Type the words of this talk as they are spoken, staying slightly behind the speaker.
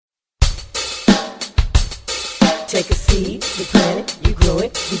take a seed, you plant it, you grow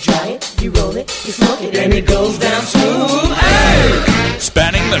it, you dry it, you roll it, you smoke it, and it goes down smooth. Hey!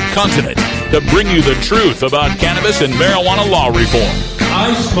 Spanning the continent to bring you the truth about cannabis and marijuana law reform.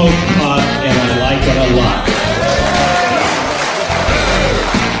 I smoke pot and I like it a lot.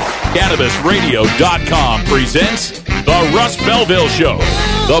 CannabisRadio.com presents The Russ Belville Show,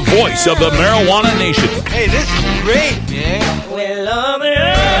 the voice of the marijuana nation. Hey, this is great, man. Well, on the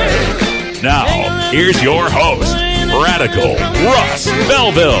earth. Now, here's your host, Radical Russ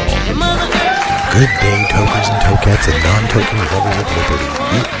Belville. Good day, tokers and tokettes and non-token lovers of liberty.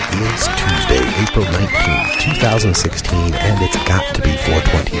 It is Tuesday, April 19th, 2016, and it's got to be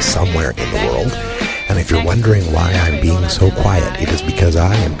 420 somewhere in the world. And if you're wondering why I'm being so quiet, it is because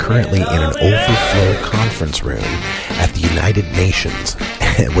I am currently in an overflow conference room at the United Nations,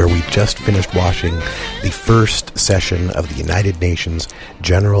 where we just finished watching the first session of the United Nations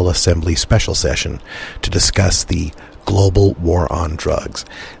General Assembly Special Session to discuss the global war on drugs.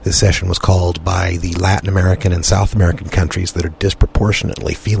 This session was called by the Latin American and South American countries that are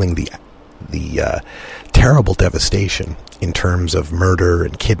disproportionately feeling the terrible devastation in terms of murder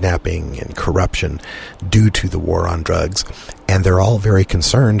and kidnapping and corruption due to the war on drugs. And they're all very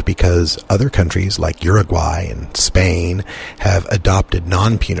concerned because other countries like Uruguay and Spain have adopted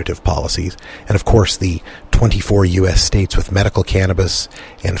non-punitive policies. And of course, the 24 U.S. states with medical cannabis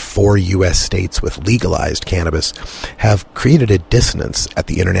and 4 U.S. states with legalized cannabis have created a dissonance at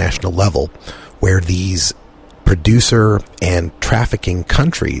the international level where these producer and trafficking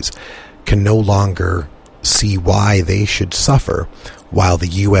countries can no longer see why they should suffer while the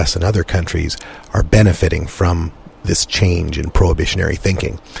U.S. and other countries are benefiting from this change in prohibitionary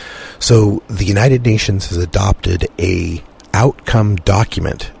thinking. So the United Nations has adopted a outcome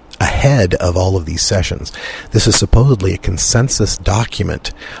document ahead of all of these sessions. This is supposedly a consensus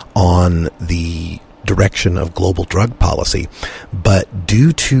document on the direction of global drug policy, but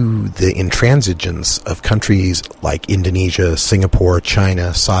due to the intransigence of countries like Indonesia, Singapore,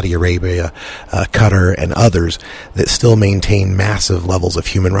 China, Saudi Arabia, Qatar, and others that still maintain massive levels of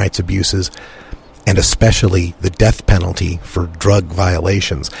human rights abuses, and especially the death penalty for drug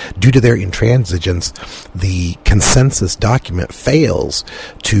violations, due to their intransigence, the consensus document fails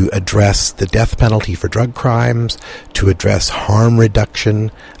to address the death penalty for drug crimes, to address harm reduction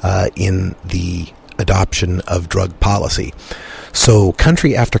in the adoption of drug policy. So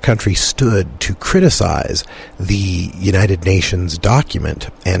country after country stood to criticize the United Nations document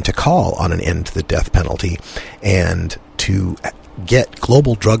and to call on an end to the death penalty and to get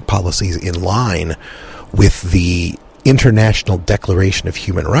global drug policies in line with the International Declaration of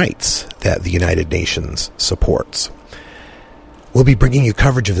Human Rights that the United Nations supports. We'll be bringing you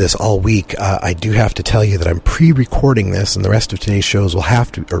coverage of this all week. I do have to tell you that I'm pre-recording this, and the rest of today's shows will have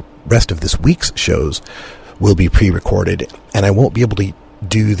to, or rest of this week's shows will be pre-recorded, and I won't be able to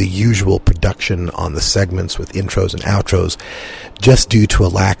do the usual production on the segments with intros and outros, just due to a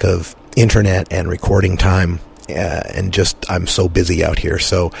lack of internet and recording time. And just, I'm so busy out here.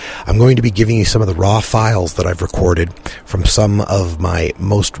 So I'm going to be giving you some of the raw files that I've recorded from some of my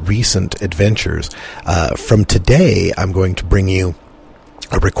most recent adventures. From today, I'm going to bring you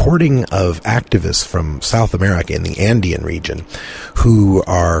a recording of activists from South America in the Andean region who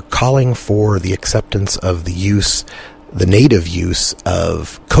are calling for the acceptance of the native use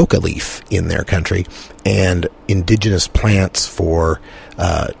of coca leaf in their country and indigenous plants for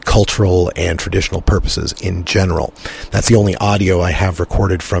cultural and traditional purposes in general. That's the only audio I have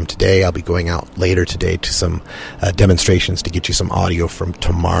recorded from today. I'll be going out later today to some demonstrations to get you some audio from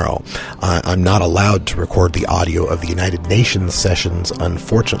tomorrow. I'm not allowed to record the audio of the United Nations sessions,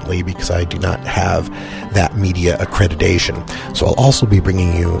 unfortunately, because I do not have that media accreditation. So I'll also be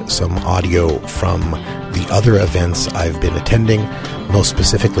bringing you some audio from the other events I've been attending, most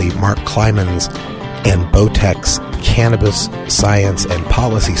specifically Mark Kleiman's and Botec's Cannabis Science and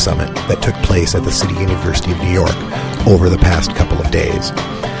Policy Summit that took place at the City University of New York over the past couple of days.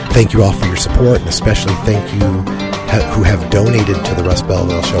 Thank you all for your support, and especially thank you who have donated to the Russ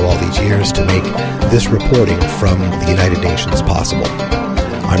Belville Show all these years to make this reporting from the United Nations possible.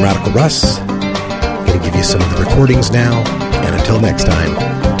 I'm Radical Russ. Going to give you some of the recordings now, and until next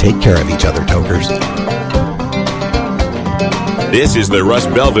time, take care of each other, tokers. This is the Russ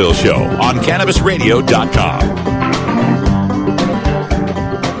Belville Show on CannabisRadio.com.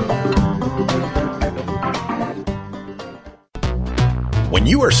 When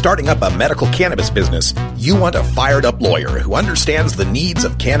you are starting up a medical cannabis business, you want a fired-up lawyer who understands the needs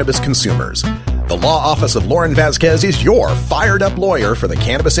of cannabis consumers. The law office of Lauren Vasquez is your fired-up lawyer for the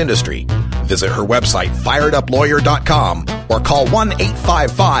cannabis industry. Visit her website, fireduplawyer.com, or call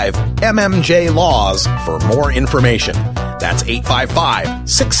 1-855-MMJ-LAWS for more information. That's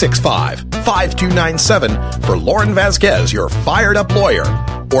 855-665-5297 for Lauren Vasquez, your fired up lawyer,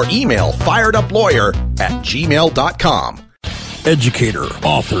 or email fireduplawyer@gmail.com. Educator,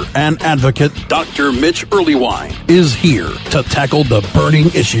 author, and advocate Dr. Mitch Earlywine is here to tackle the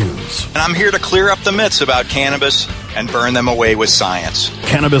burning issues. And I'm here to clear up the myths about cannabis and burn them away with science.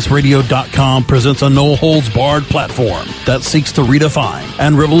 CannabisRadio.com presents a no-holds-barred platform that seeks to redefine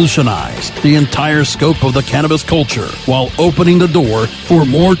and revolutionize the entire scope of the cannabis culture while opening the door for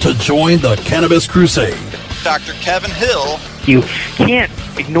more to join the cannabis crusade. Dr. Kevin Hill. You can't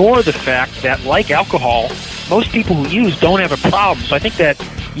ignore the fact that, like alcohol, most people who use don't have a problem. So I think that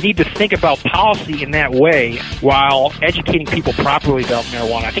you need to think about policy in that way while educating people properly about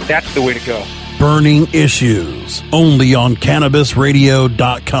marijuana. I think that's the way to go. Burning Issues, only on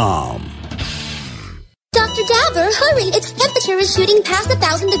CannabisRadio.com. Dr. Dabber, hurry! Its temperature is shooting past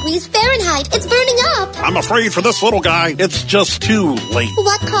 1,000 degrees Fahrenheit. It's burning up. I'm afraid for this little guy, it's just too late.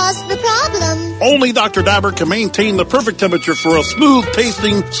 What caused the problem? Only Dr. Dabber can maintain the perfect temperature for a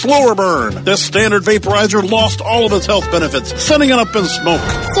smooth-tasting, slower burn. This standard vaporizer lost all of its health benefits, sending it up in smoke.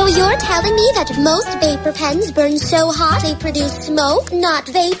 So you're telling me that most vapor pens burn so hot they produce smoke, not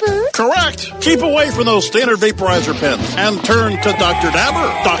vapor? Correct. Keep away from those standard vaporizer pens and turn to Dr. Dabber.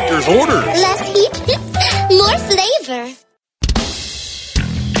 Doctor's orders. Less heat, more flavor.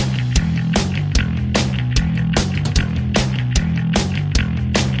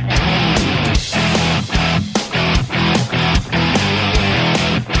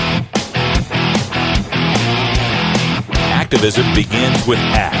 Activism begins with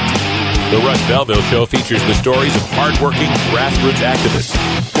ACT. The Russ Belville Show features the stories of hardworking grassroots activists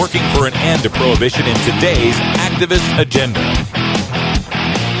working for an end to prohibition in today's activist agenda.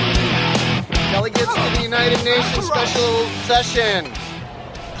 Delegates to the United Nations Special Session,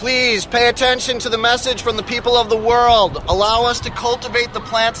 please pay attention to the message from the people of the world. Allow us to cultivate the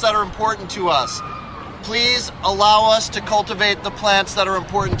plants that are important to us. Please allow us to cultivate the plants that are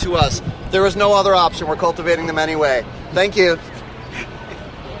important to us. There is no other option. We're cultivating them anyway. Thank you.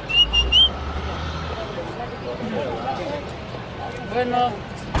 Bueno,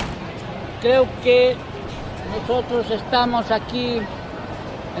 creo que nosotros estamos aquí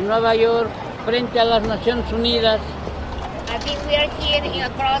en Nueva York frente a las Naciones Unidas. I think we are here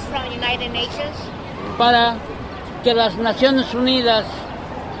across from United Nations. Para que las Naciones Unidas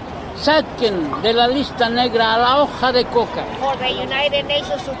saquen de la lista negra a la hoja de coca. For the United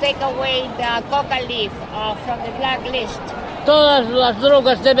Nations to take away the coca leaf from the black list. Todas las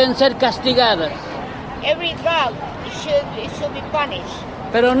drogas deben ser castigadas. Every drug should be punished.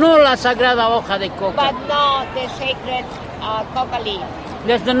 Pero no la sagrada hoja de coca. But not the sacred coca leaf.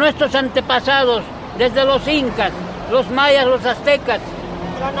 Desde nuestros antepasados, desde los incas, los mayas, los aztecas,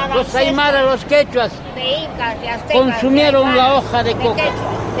 los aymaras, los quechuas, consumieron la hoja de coca.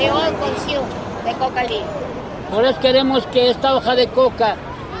 They all consume the coca leaf. Por eso queremos que esta hoja de coca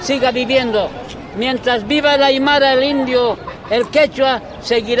siga viviendo. Mientras viva el aymara, el indio, el quechua,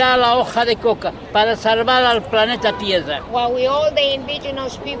 seguirá la hoja de coca para salvar al planeta Tierra. While we all the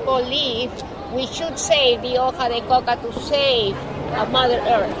indigenous people live, we should save the hoja de coca to save Mother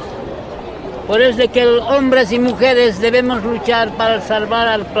Earth. Por eso que hombres y mujeres debemos luchar para salvar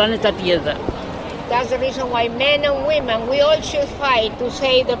al planeta Tierra. That's the reason why men and women, we all should fight to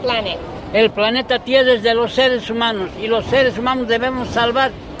save the planet. El planeta Tierra es de los seres humanos y los seres humanos debemos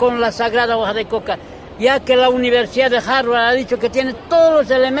salvar con la sagrada hoja de coca, ya que la Universidad de Harvard ha dicho que tiene todos los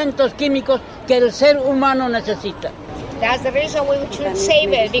elementos químicos que el ser humano necesita. That's the reason we should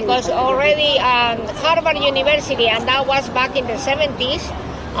save it, because already Harvard University, and that was back in the 70s,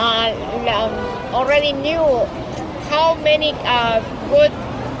 already knew how many good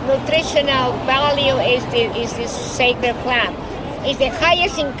nutritional value is this sacred plant. It's the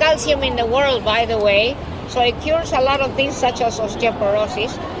highest in calcium in the world, by the way, so it cures a lot of things such as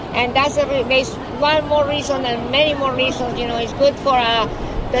osteoporosis, and there's one more reason and many more reasons. It's good for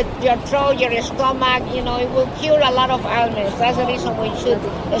your throat, your stomach, it will cure a lot of ailments. That's the reason we should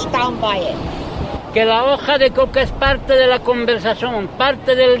stand by it. Que la hoja de coca es parte de la conversación,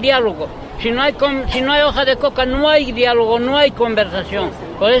 parte del diálogo. Si no hay hoja de coca, no hay diálogo, no hay conversación.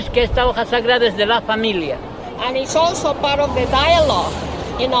 Por eso que esta hoja sagrada es de la familia. And it's also part of the dialogue.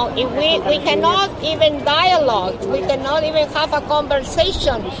 If we cannot even dialogue, we cannot even have a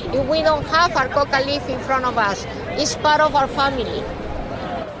conversation if we don't have our coca leaf in front of us. It's part of our family.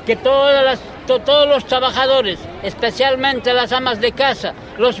 Que todos los trabajadores, especialmente las amas de casa,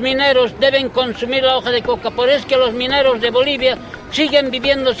 los mineros, deben consumir la hoja de coca. Por eso que los mineros de Bolivia siguen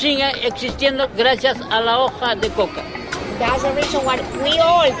viviendo, siguen existiendo gracias a la hoja de coca. That's the reason why we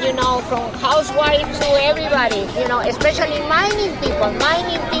all, from housewives to everybody, especially mining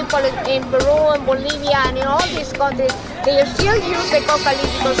people in Peru and Bolivia and in all these countries, they still use the coca leaf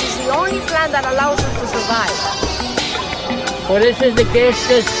because it's the only plant that allows us to survive. Por eso es de que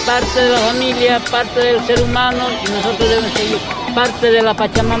esto es parte de la familia, parte del ser humano, y nosotros debemos seguir parte de la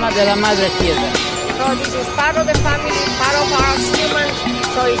Pachamama, de la Madre Tierra. So this is part of the family, part of our humans,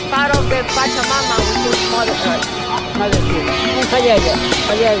 so it's part of the Pachamama, which is Mother Earth. Madre Tierra. Un jayaya.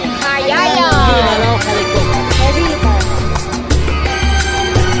 Jayaya. Viva la hoja de coca.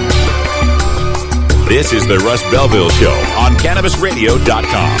 This is the Russ Belville Show on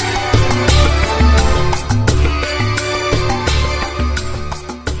CannabisRadio.com.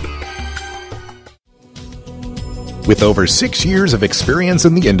 With over 6 years of experience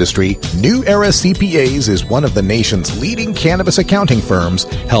in the industry, New Era CPAs is one of the nation's leading cannabis accounting firms,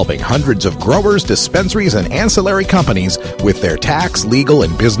 helping hundreds of growers, dispensaries, and ancillary companies with their tax, legal,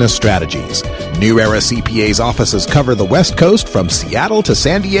 and business strategies. New Era CPAs offices cover the West Coast from Seattle to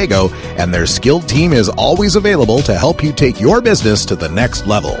San Diego, and their skilled team is always available to help you take your business to the next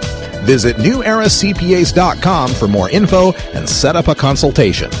level. Visit NewEraCPAs.com for more info and set up a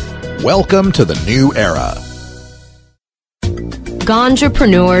consultation. Welcome to the New Era.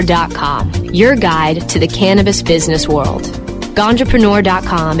 Ganjapreneur.com, your guide to the cannabis business world.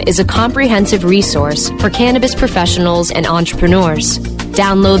 Ganjapreneur.com is a comprehensive resource for cannabis professionals and entrepreneurs.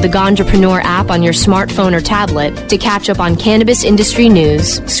 Download the Ganjapreneur app on your smartphone or tablet to catch up on cannabis industry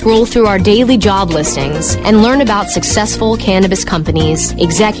news, scroll through our daily job listings, and learn about successful cannabis companies,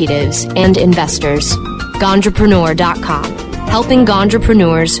 executives, and investors. Ganjapreneur.com, helping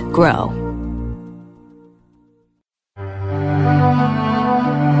Ganjapreneurs grow.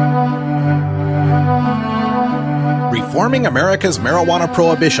 Reforming America's marijuana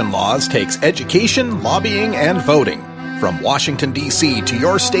prohibition laws takes education, lobbying, and voting. From Washington, D.C. to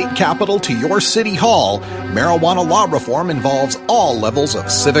your state capital to your city hall, marijuana law reform involves all levels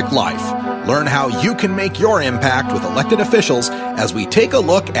of civic life. Learn how you can make your impact with elected officials as we take a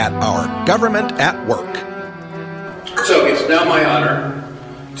look at our government at work. So it's now my honor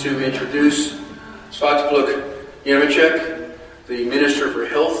to introduce Svatopluc Jeremiček, the Minister for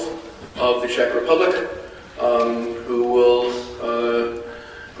Health of the Czech Republic, who will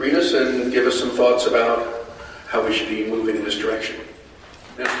greet us and give us some thoughts about how we should be moving in this direction.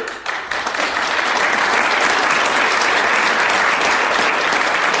 Minister.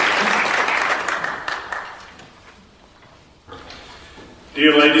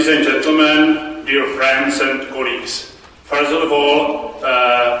 Dear ladies and gentlemen, dear friends and colleagues, first of all,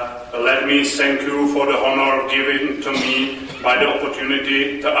 let me thank you for the honor given to me by the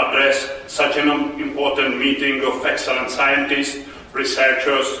opportunity to address such an important meeting of excellent scientists,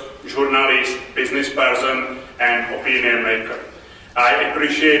 researchers, journalists, business persons, and opinion makers. I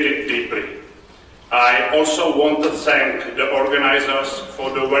appreciate it deeply. I also want to thank the organizers for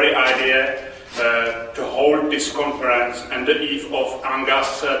the very idea to hold this conference on the eve of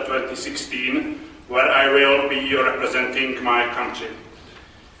Angas 2016, where I will be representing my country.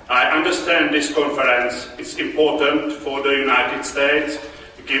 I understand this conference is important for the United States,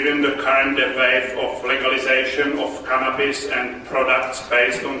 given the current wave of legalization of cannabis and products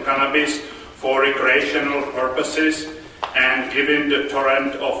based on cannabis for recreational purposes, and given the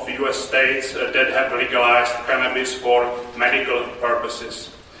torrent of US states that have legalized cannabis for medical purposes.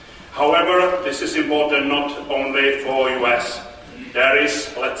 However, this is important not only for US. There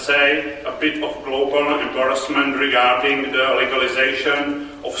is, let's say, a bit of global embarrassment regarding the legalization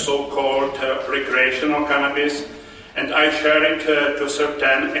of so-called recreational cannabis, and I share it to a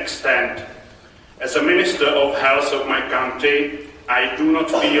certain extent. As a Minister of Health of my country, I do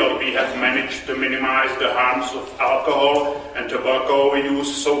not feel we have managed to minimize the harms of alcohol and tobacco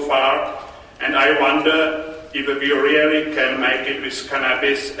use so far, and I wonder if we really can make it with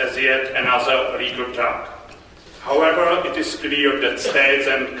cannabis as yet another legal drug. However, it is clear that states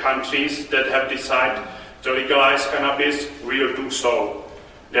and countries that have decided to legalize cannabis will do so.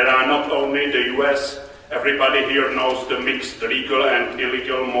 There are not only the US, everybody here knows the mixed legal and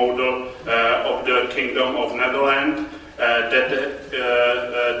illegal model of the Kingdom of Netherlands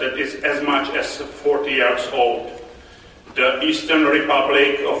that is as much as 40 years old. The Eastern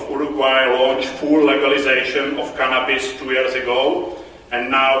Republic of Uruguay launched full legalization of cannabis 2 years ago, and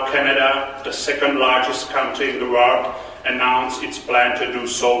now Canada, the second largest country in the world, announced its plan to do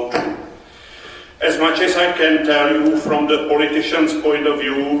so too. As much as I can tell you from the politician's point of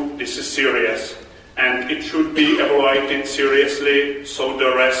view, this is serious, and it should be evaluated seriously so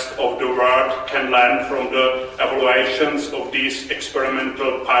the rest of the world can learn from the evaluations of these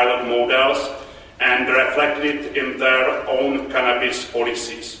experimental pilot models and reflect it in their own cannabis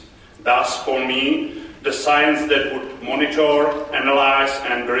policies. Thus, for me, the science that would monitor, analyze,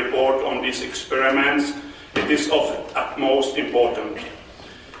 and report on these experiments, it is of utmost importance.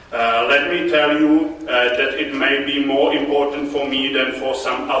 Let me tell you that it may be more important for me than for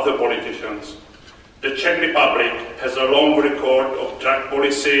some other politicians. The Czech Republic has a long record of drug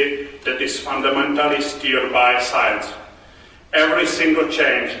policy that is fundamentally steered by science. Every single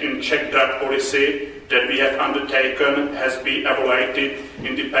change in Czech drug policy that we have undertaken has been evaluated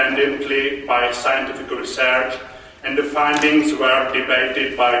independently by scientific research, and the findings were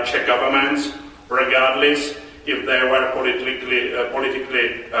debated by Czech governments, regardless if they were politically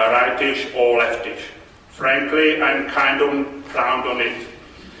rightish or leftish. Frankly, I'm kind of proud on it.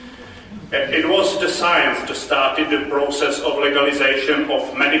 It was the science that started the process of legalization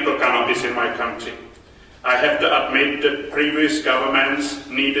of medical cannabis in my country. I have to admit that previous governments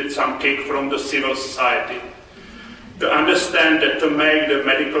needed some kick from the civil society. To understand that to make the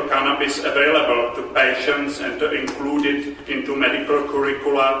medical cannabis available to patients and to include it into medical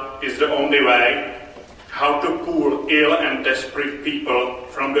curricula is the only way how to pull ill and desperate people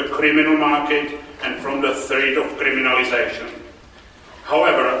from the criminal market and from the threat of criminalization.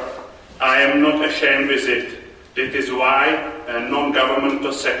 However, I am not ashamed with it. That is why a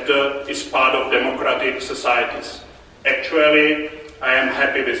non-governmental sector is part of democratic societies. Actually, I am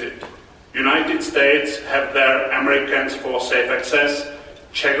happy with it. United States have their Americans for Safe Access.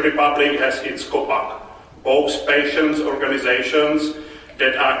 Czech Republic has its COPAC, both patients' organizations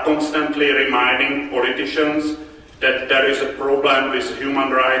that are constantly reminding politicians that there is a problem with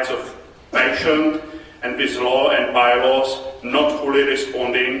human rights of patients and with law and bylaws not fully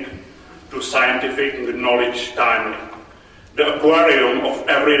responding to scientific knowledge timely. The aquarium of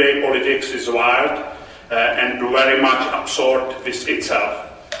everyday politics is wild and very much absorbed with itself.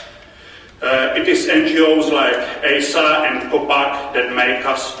 It is NGOs like ASA and COPAC that make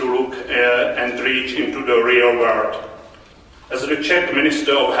us to look and reach into the real world. As the Czech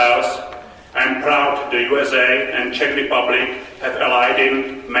Minister of Health, I am proud the USA and Czech Republic have allied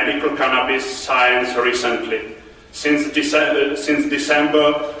in medical cannabis science recently. Since December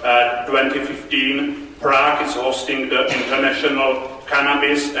 2015, Prague is hosting the International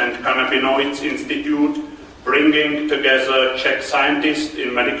Cannabis and Cannabinoids Institute, bringing together Czech scientists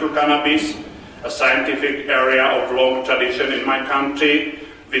in medical cannabis, a scientific area of long tradition in my country,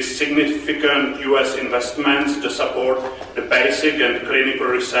 with significant US investments to support the basic and clinical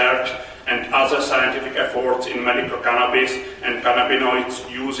research and other scientific efforts in medical cannabis and cannabinoids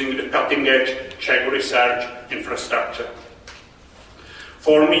using the cutting-edge Czech research infrastructure.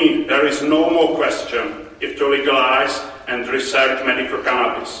 For me, there is no more question if to legalize and research medical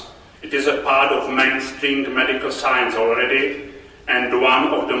cannabis. It is a part of mainstream medical science already and one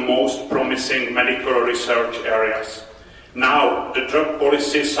of the most promising medical research areas. Now, the drug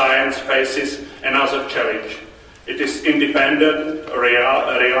policy science faces another challenge. It is independent,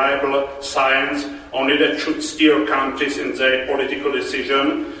 reliable science only that should steer countries in their political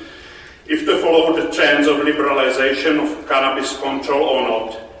decision if to follow the trends of liberalization of cannabis control or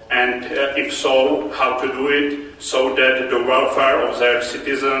not, and if so, how to do it so that the welfare of their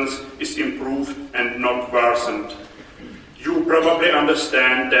citizens is improved and not worsened. You probably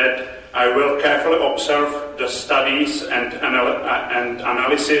understand that I will carefully observe the studies and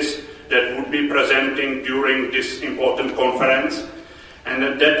analysis that would be presenting during this important conference,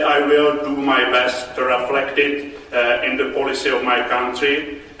 and that I will do my best to reflect it in the policy of my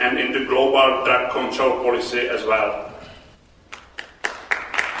country and in the global drug control policy as well.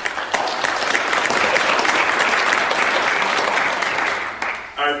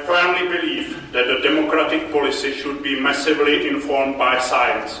 I firmly believe that the democratic policy should be massively informed by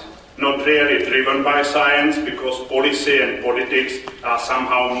science, not really driven by science, because policy and politics are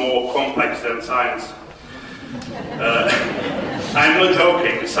somehow more complex than science. I'm not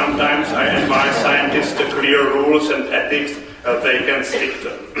joking. Sometimes I advise scientists to clear rules and ethics they can stick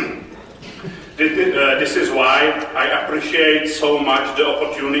to. This is why I appreciate so much the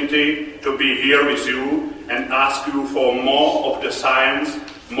opportunity to be here with you and ask you for more of the science,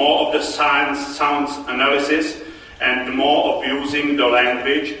 sound analysis, and more of using the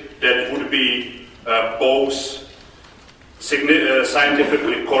language that would be both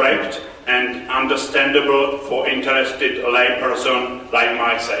scientifically correct and understandable for interested layperson like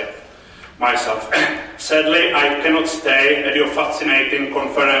myself. Sadly, I cannot stay at your fascinating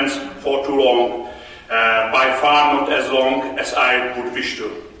conference for too long, by far not as long as I would wish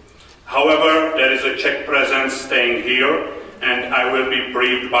to. However, there is a Czech presence staying here, and I will be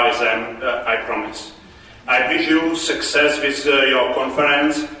briefed by them, I promise. I wish you success with your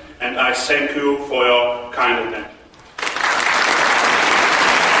conference, and I thank you for your kindness.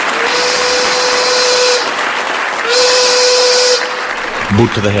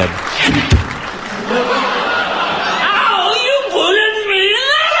 Boot to the head. Ow, you bullied me in the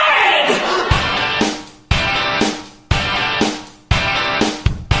head!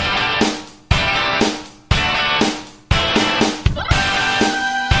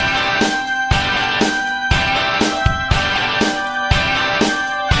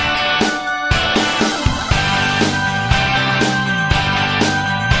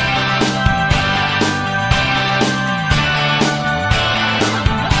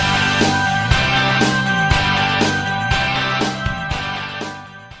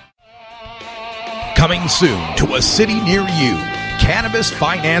 Coming soon to a city near you, Cannabis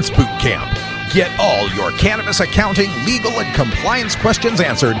Finance Boot Camp. Get all your cannabis accounting, legal, and compliance questions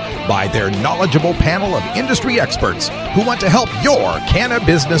answered by their knowledgeable panel of industry experts who want to help your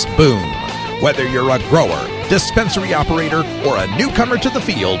cannabis boom. Whether you're a grower, dispensary operator, or a newcomer to the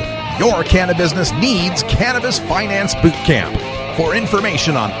field, your cannabis needs Cannabis Finance Boot Camp. For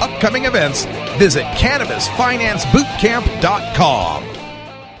information on upcoming events, visit CannabisFinanceBootCamp.com.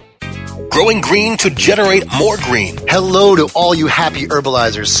 Growing green to generate more green. Hello to all you happy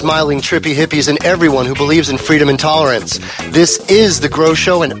herbalizers, smiling trippy hippies, and everyone who believes in freedom and tolerance. This is The Grow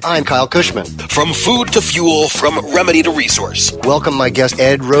Show, and I'm Kyle Cushman. From food to fuel, from remedy to resource. Welcome my guest,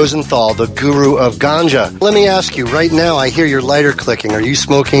 Ed Rosenthal, the guru of ganja. Let me ask you, right now I hear your lighter clicking. Are you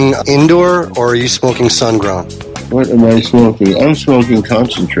smoking indoor or are you smoking sun-grown? What am I smoking? I'm smoking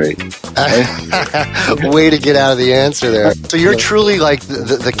concentrate. Way to get out of the answer there. So you're truly like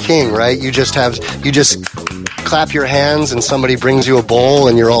the king, right? You just clap your hands and somebody brings you a bowl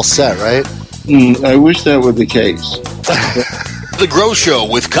and you're all set, right? I wish that were the case. The Grow Show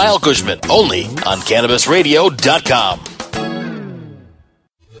with Kyle Cushman, only on CannabisRadio.com.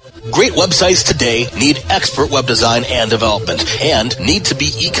 Great websites today need expert web design and development and need to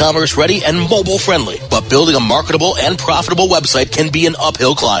be e-commerce ready and mobile friendly. But building a marketable and profitable website can be an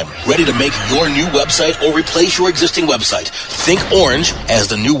uphill climb. Ready to make your new website or replace your existing website? Think Orange as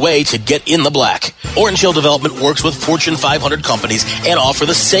the new way to get in the black. Orange Hill Development works with Fortune 500 companies and offer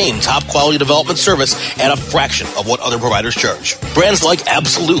the same top quality development service at a fraction of what other providers charge. Brands like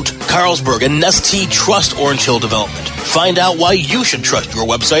Absolute, Carlsberg, and Nestea trust Orange Hill Development. Find out why you should trust your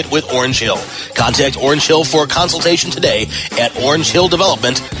website with Orange Hill. Contact Orange Hill for a consultation today at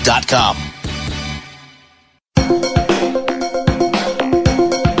orangehilldevelopment.com.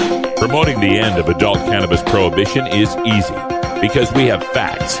 Promoting the end of adult cannabis prohibition is easy because we have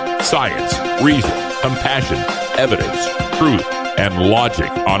facts, science, reason, compassion, evidence, truth, and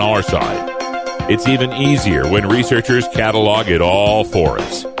logic on our side. It's even easier when researchers catalog it all for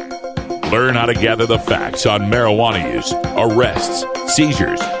us. Learn how to gather the facts on marijuana use, arrests,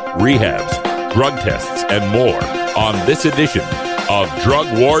 seizures, rehabs, drug tests, and more on this edition of Drug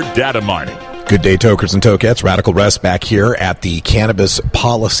War Data Mining. Good day, tokers and tokettes. Radical Russ back here at the Cannabis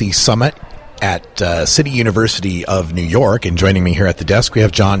Policy Summit at City University of New York. And joining me here at the desk, we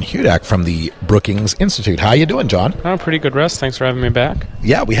have John Hudak from the Brookings Institute. How you doing, John? Oh, pretty good, Russ. Thanks for having me back.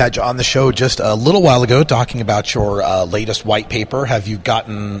 Yeah, we had you on the show just a little while ago talking about your latest white paper. Have you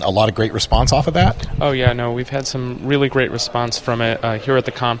gotten a lot of great response off of that? Oh, yeah, no, we've had some really great response from it here at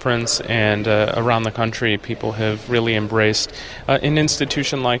the conference and around the country. People have really embraced an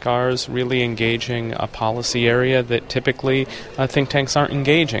institution like ours, really engaging a policy area that typically think tanks aren't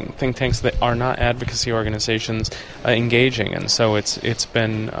engaging, think tanks that are not advocacy organizations engaging. And so it's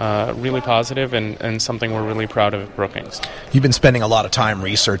been really positive and something we're really proud of at Brookings. You've been spending a lot of time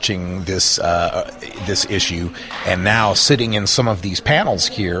researching this issue, and now sitting in some of these panels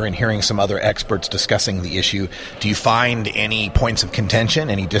here and hearing some other experts discussing the issue. Do you find any points of contention,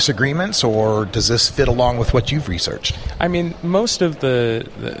 any disagreements, or does this fit along with what you've researched? I mean, most of the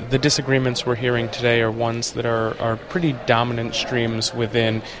disagreements we're hearing today are ones that are pretty dominant streams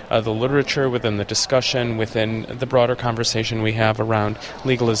within the literature, within the discussion, within the broader conversation we have around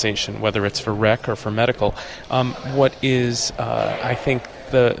legalization, whether it's for rec or for medical. What is, I think,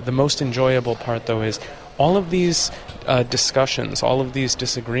 the most enjoyable part, though, is all of these discussions, all of these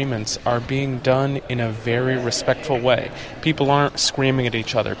disagreements are being done in a very respectful way. People aren't screaming at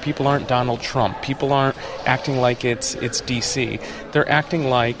each other. People aren't Donald Trump. People aren't acting like it's D.C. They're acting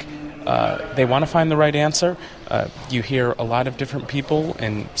like they want to find the right answer. You hear a lot of different people,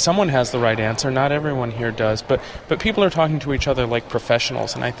 and someone has the right answer. Not everyone here does, but people are talking to each other like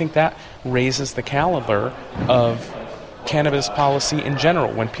professionals, and I think that raises the caliber of cannabis policy in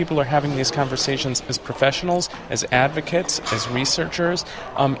general, when people are having these conversations as professionals, as advocates, as researchers,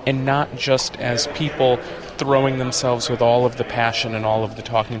 and not just as people throwing themselves with all of the passion and all of the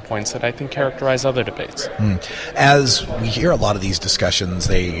talking points that I think characterize other debates. As we hear a lot of these discussions,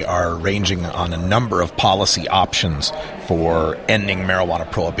 they are ranging on a number of policy options for ending marijuana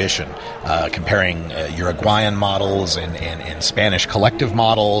prohibition, comparing Uruguayan models and Spanish collective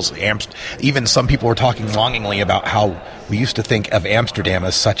models. Even some people were talking longingly about how we used to think of Amsterdam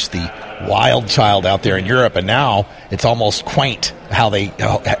as such the wild child out there in Europe, and now it's almost quaint how they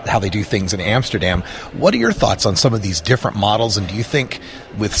do things in Amsterdam. What are your thoughts on some of these different models, and do you think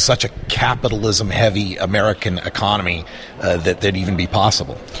with such a capitalism-heavy American economy that they'd even be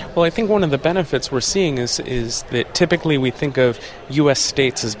possible? Well, I think one of the benefits we're seeing is that typically we think of U.S.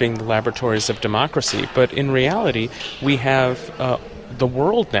 states as being the laboratories of democracy, but in reality we have the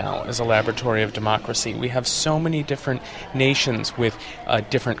world now is a laboratory of democracy. We have so many different nations with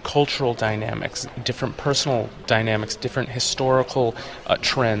different cultural dynamics, different personal dynamics, different historical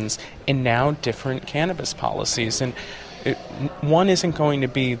trends, and now different cannabis policies. And one isn't going to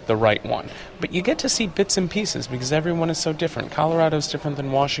be the right one. But you get to see bits and pieces because everyone is so different. Colorado is different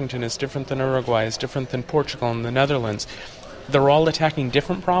than Washington, is different than Uruguay, is different than Portugal and the Netherlands. They're all attacking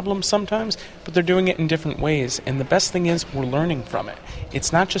different problems sometimes, but they're doing it in different ways. And the best thing is we're learning from it.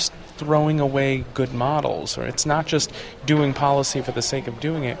 It's not just throwing away good models, or it's not just doing policy for the sake of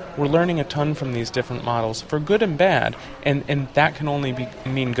doing it. We're learning a ton from these different models, for good and bad, and that can only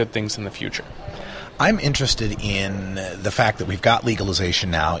mean good things in the future. I'm interested in the fact that we've got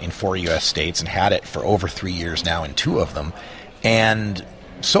legalization now in 4 U.S. states and had it for over 3 years now in 2 of them. And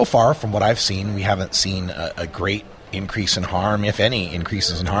so far, from what I've seen, we haven't seen a great increase in harm, if any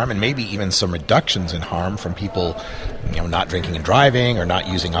increases in harm, and maybe even some reductions in harm from people, not drinking and driving, or not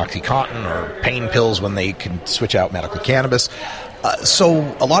using OxyContin or pain pills when they can switch out medical cannabis.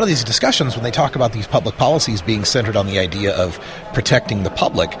 So a lot of these discussions, when they talk about these public policies being centered on the idea of protecting the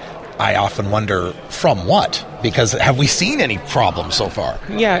public, I often wonder, from what? Because have we seen any problems so far?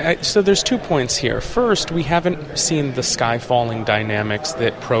 Yeah, so there's 2 points here. First, we haven't seen the sky-falling dynamics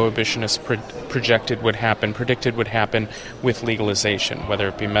that prohibitionists predicted would happen with legalization, whether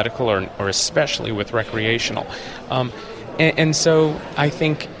it be medical or especially with recreational. And so I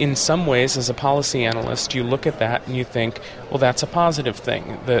think in some ways, as a policy analyst, you look at that and you think, well, that's a positive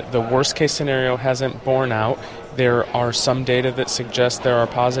thing. The worst-case scenario hasn't borne out. There are some data that suggest there are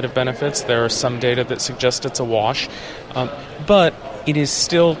positive benefits. There are some data that suggest it's a wash. But it is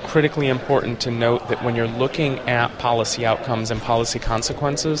still critically important to note that when you're looking at policy outcomes and policy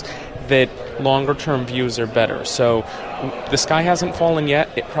consequences, that longer-term views are better. So the sky hasn't fallen yet.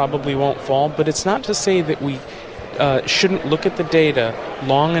 It probably won't fall. But it's not to say that we shouldn't look at the data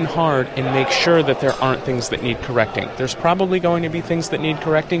long and hard and make sure that there aren't things that need correcting. There's probably going to be things that need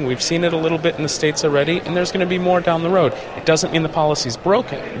correcting. We've seen it a little bit in the states already, and there's going to be more down the road. It doesn't mean the policy's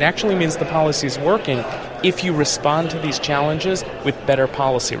broken. It actually means the policy's working if you respond to these challenges with better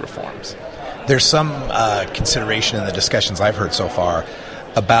policy reforms. There's some consideration in the discussions I've heard so far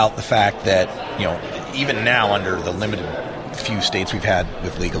about the fact that, even now under the limited few states we've had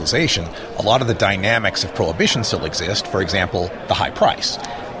with legalization, a lot of the dynamics of prohibition still exist. For example, the high price.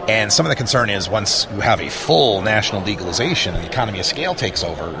 And some of the concern is once you have a full national legalization and the economy of scale takes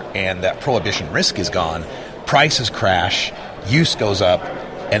over and that prohibition risk is gone, prices crash, use goes up,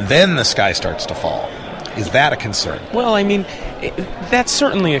 and then the sky starts to fall. Is that a concern? Well, I mean, that's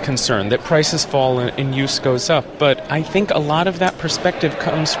certainly a concern, that prices fall and use goes up. But I think a lot of that perspective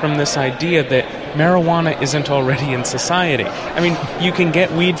comes from this idea that marijuana isn't already in society. I mean, you can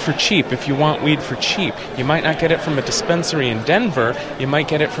get weed for cheap if you want weed for cheap. You might not get it from a dispensary in Denver. You might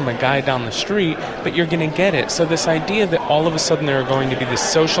get it from a guy down the street, but you're going to get it. So this idea that all of a sudden there are going to be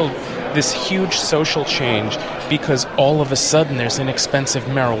this huge social change because all of a sudden there's inexpensive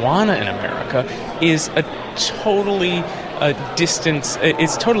marijuana in America is a totally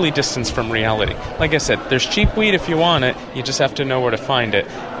it's totally distanced from reality. Like I said, there's cheap weed if you want it. You just have to know where to find it.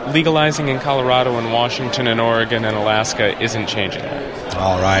 Legalizing in Colorado and Washington and Oregon and Alaska isn't changing that.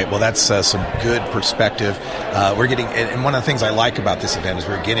 All right. Well, that's some good perspective. We're getting, and one of the things I like about this event is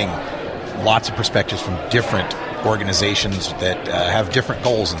we're getting lots of perspectives from different organizations that have different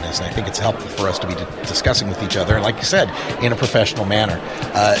goals in this, and I think it's helpful for us to be discussing with each other, like you said, in a professional manner.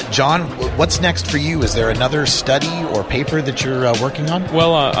 John, what's next for you? Is there another study or paper that you're working on?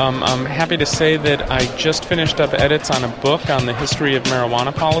 Well, I'm happy to say that I just finished up edits on a book on the history of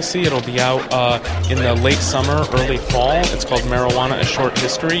marijuana policy. It'll be out in the late summer, early fall. It's called Marijuana: A Short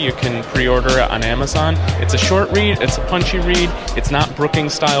History. You can pre-order it on Amazon. It's a short read. It's a punchy read. It's not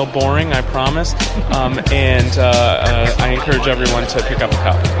Brookings-style boring, I promise. And I encourage everyone to pick up a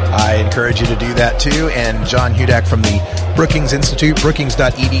copy. I encourage you to do that too. And John Hudak from the Brookings Institute,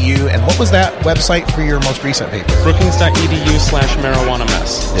 brookings.edu. And what was that website for your most recent paper? Brookings.edu/marijuana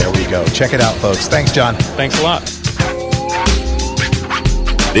mess. There we go. Check it out, folks. Thanks, John. Thanks a lot.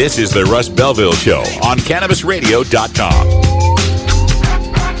 This is the Russ Belville Show on CannabisRadio.com.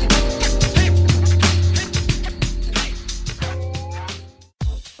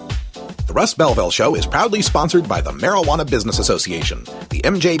 The Russ Belville Show is proudly sponsored by the Marijuana Business Association. The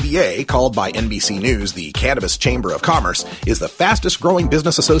MJBA, called by NBC News the Cannabis Chamber of Commerce, is the fastest growing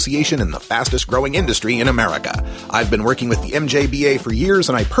business association in the fastest growing industry in America. I've been working with the MJBA for years,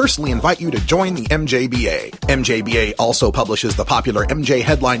 and I personally invite you to join the MJBA. MJBA also publishes the popular MJ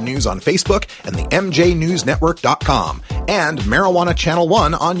Headline News on Facebook and the MJNewsNetwork.com and Marijuana Channel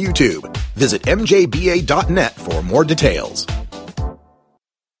 1 on YouTube. Visit MJBA.net for more details.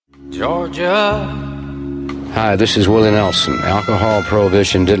 Georgia. Hi, this is Willie Nelson. Alcohol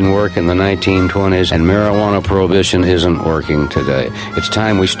prohibition didn't work in the 1920s, and marijuana prohibition isn't working today. It's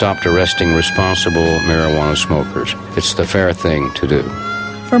time we stopped arresting responsible marijuana smokers. It's the fair thing to do.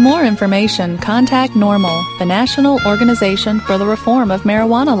 For more information, contact NORML, the National Organization for the Reform of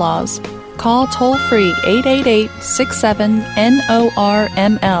Marijuana Laws. Call toll-free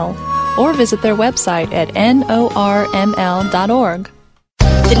 888-67-NORML or visit their website at norml.org.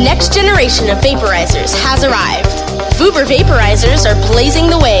 The next generation of vaporizers has arrived. Vuber vaporizers are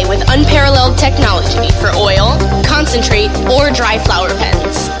blazing the way with unparalleled technology for oil, concentrate, or dry flower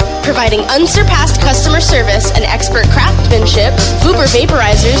pens. Providing unsurpassed customer service and expert craftsmanship, Vuber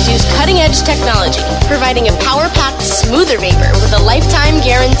vaporizers use cutting-edge technology, providing a power-packed, smoother vapor with a lifetime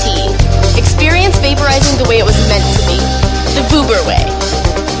guarantee. Experience vaporizing the way it was meant to be. The Vuber way.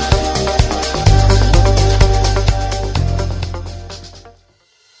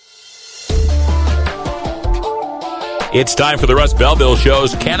 It's time for the Russ Belville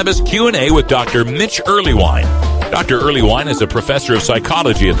Show's Cannabis Q&A with Dr. Mitch Earleywine. Dr. Earleywine is a professor of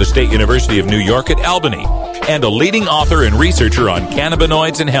psychology at the State University of New York at Albany and a leading author and researcher on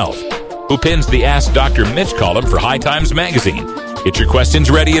cannabinoids and health, who pins the Ask Dr. Mitch column for High Times Magazine. Get your questions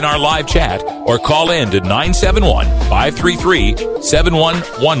ready in our live chat or call in to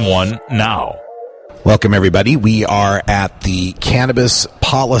 971-533-7111 now. Welcome, everybody. We are at the Cannabis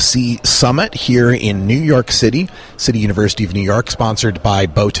Policy Summit here in New York City, City University of New York, sponsored by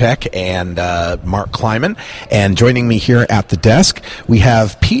Botech and Mark Kleiman. And joining me here at the desk, we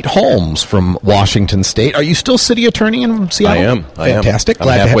have Pete Holmes from Washington State. Are you still city attorney in Seattle? I am. Fantastic. I'm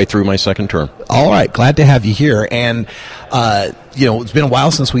halfway through my second term. All right. Glad to have you here. And, it's been a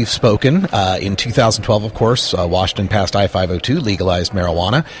while since we've spoken. In 2012, of course, Washington passed I-502, legalized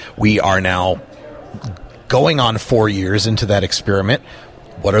marijuana. We are now going on 4 years into that experiment.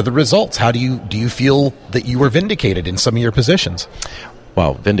 What are the results? How do you feel that you were vindicated in some of your positions?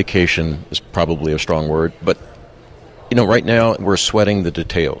 Well, vindication is probably a strong word, but right now we're sweating the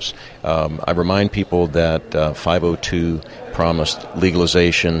details. I remind people that 502 promised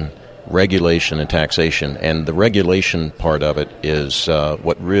legalization, regulation, and taxation, and the regulation part of it is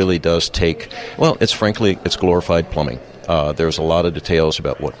what really does take, it's glorified plumbing. There's a lot of details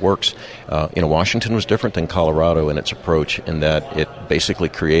about what works. Washington was different than Colorado in its approach in that it basically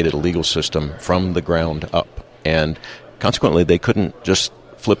created a legal system from the ground up. And consequently, they couldn't just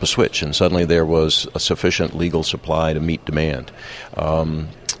flip a switch and suddenly there was a sufficient legal supply to meet demand.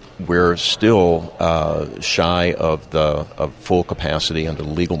 We're still shy of full capacity under the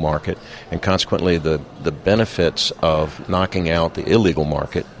legal market, and consequently the benefits of knocking out the illegal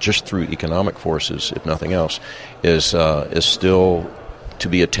market just through economic forces, if nothing else, is still to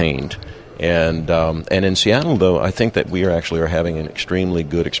be attained. And in Seattle, though, I think that we are having an extremely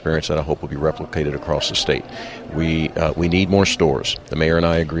good experience that I hope will be replicated across the state. We need more stores. The mayor and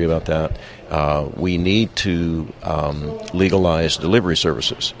I agree about that. We need to legalize delivery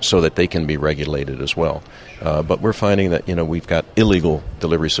services so that they can be regulated as well. But we're finding that we've got illegal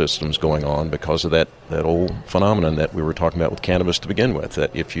delivery systems going on because of that old phenomenon that we were talking about with cannabis to begin with.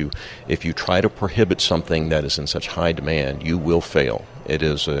 That if you try to prohibit something that is in such high demand, you will fail. It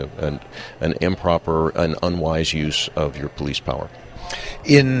is an improper, an unwise use of your police power.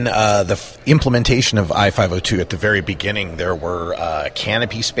 In the implementation of I-502 at the very beginning, there were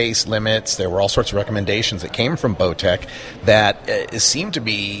canopy space limits. There were all sorts of recommendations that came from Botech that seemed to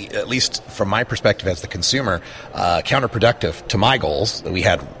be, at least from my perspective as the consumer, counterproductive to my goals. We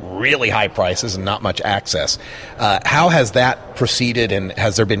had really high prices and not much access. How has that proceeded, and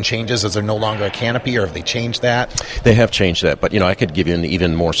has there been changes? Is there no longer a canopy, or have they changed that? They have changed that, but I could give you an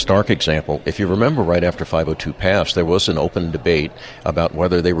even more stark example. If you remember, right after 502 passed, there was an open debate about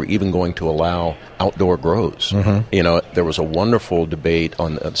whether they were even going to allow outdoor grows. There was a wonderful debate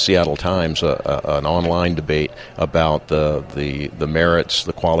on the Seattle Times, an online debate about the merits,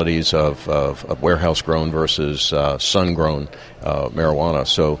 the qualities of warehouse grown versus sun grown marijuana.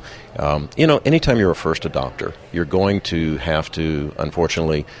 So, anytime you're a first adopter, you're going to have to,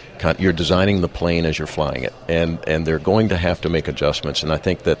 unfortunately, you're designing the plane as you're flying it, and they're going to have to make adjustments. And I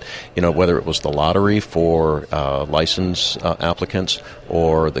think that, whether it was the lottery for license applicants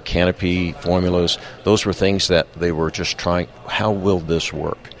or the canopy formulas, those were things that they were just trying, how will this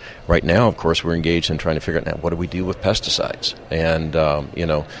work? Right now, of course, we're engaged in trying to figure out what do we do with pesticides. And,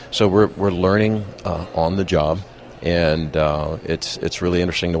 so we're learning on the job. And it's really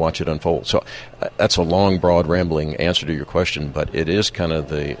interesting to watch it unfold. So that's a long, broad, rambling answer to your question, but it is kind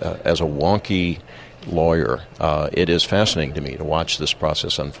of as a wonky lawyer, it is fascinating to me to watch this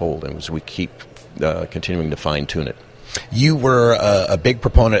process unfold, and as we keep continuing to fine-tune it. You were a big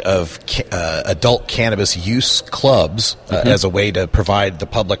proponent of adult cannabis use clubs as a way to provide the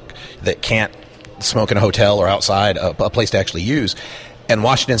public that can't smoke in a hotel or outside a place to actually use. And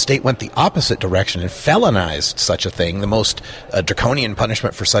Washington State went the opposite direction and felonized such a thing, the most draconian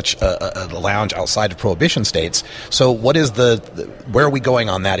punishment for such a lounge outside of prohibition states. So what is where are we going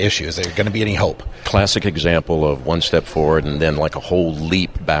on that issue? Is there going to be any hope? Classic example of one step forward and then like a whole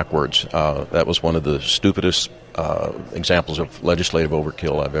leap backwards. That was one of the stupidest examples of legislative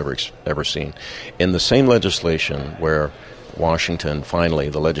overkill I've ever seen. In the same legislation where Washington, finally,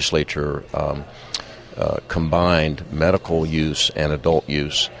 the legislature combined medical use and adult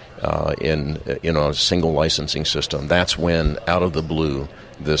use in a single licensing system. That's when, out of the blue,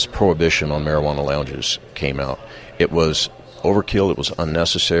 this prohibition on marijuana lounges came out. It was overkill, it was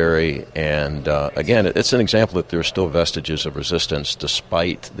unnecessary, and again, it's an example that there are still vestiges of resistance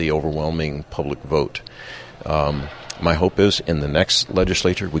despite the overwhelming public vote. My hope is in the next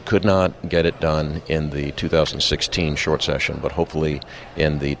legislature, we could not get it done in the 2016 short session, but hopefully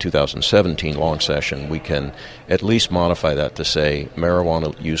in the 2017 long session, we can at least modify that to say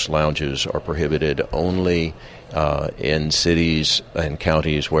marijuana use lounges are prohibited only in cities and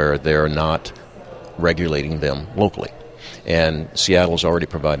counties where they're not regulating them locally. And Seattle's already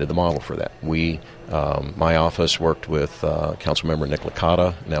provided the model for that. My office worked with Councilmember Nick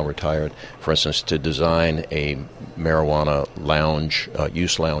Licata, now retired, for instance, to design a marijuana lounge,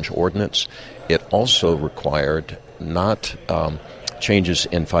 use lounge ordinance. It also required not changes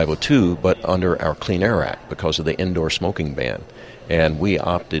in 502, but under our Clean Air Act because of the indoor smoking ban. And we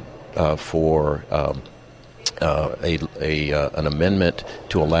opted for an amendment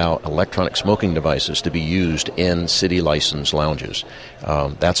to allow electronic smoking devices to be used in city licensed lounges.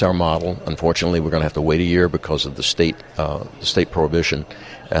 That's our model. Unfortunately, we're going to have to wait a year because of the state prohibition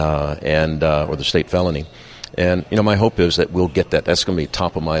or the state felony. And my hope is that we'll get that. That's going to be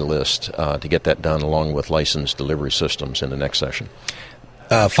top of my list to get that done, along with licensed delivery systems in the next session.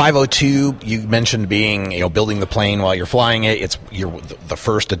 502, you mentioned being, building the plane while you're flying it. You're the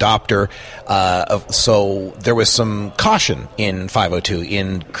first adopter. So there was some caution in 502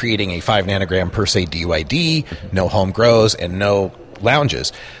 in creating a 5 nanogram per se DUID, no home grows, and no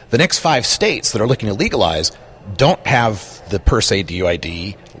lounges. The next 5 states that are looking to legalize don't have the per se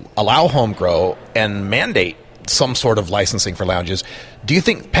DUID, allow home grow, and mandate some sort of licensing for lounges. Do you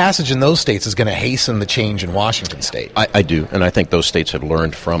think passage in those states is going to hasten the change in Washington State? I do, and I think those states have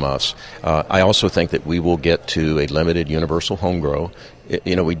learned from us. I also think that we will get to a limited universal home grow.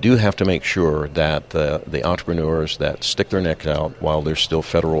 We do have to make sure that the entrepreneurs that stick their neck out while there's still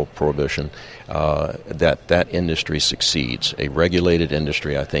federal prohibition, that industry succeeds. A regulated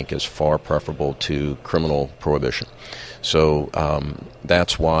industry, I think, is far preferable to criminal prohibition. So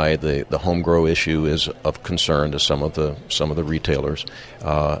that's why the home grow issue is of concern to some of the retailers.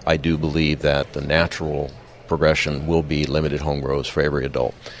 I do believe that the natural progression will be limited home grows for every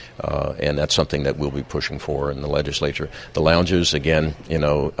adult. And that's something that we'll be pushing for in the legislature. The lounges, again,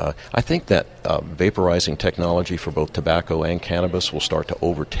 I think that vaporizing technology for both tobacco and cannabis will start to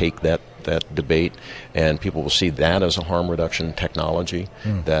overtake that debate, and people will see that as a harm reduction technology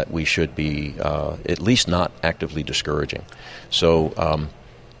that we should be at least not actively discouraging. So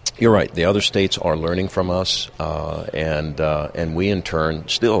you're right. The other states are learning from us, and we in turn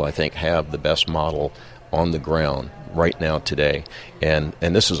still, I think, have the best model on the ground right now today. And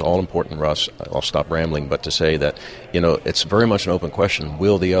this is all important, Russ. I'll stop rambling, but to say that, it's very much an open question.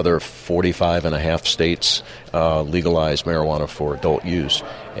 Will the other 45 and a half states legalize marijuana for adult use?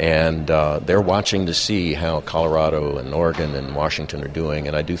 And they're watching to see how Colorado and Oregon and Washington are doing.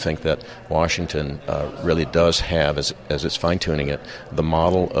 And I do think that Washington really does have, as it's fine-tuning it, the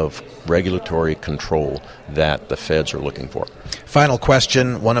model of regulatory control that the feds are looking for. Final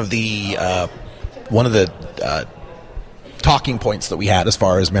question. One of the talking points that we had as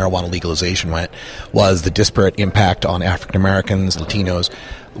far as marijuana legalization went was the disparate impact on African Americans, Latinos.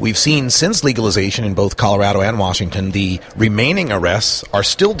 We've seen since legalization in both Colorado and Washington, the remaining arrests are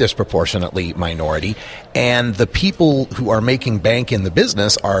still disproportionately minority, and the people who are making bank in the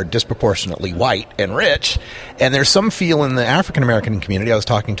business are disproportionately white and rich. And there's some feel in the African American community. I was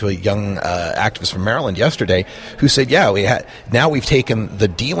talking to a young activist from Maryland yesterday who said, now we've taken the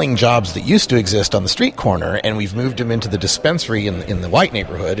dealing jobs that used to exist on the street corner and we've moved them into the dispensary in the white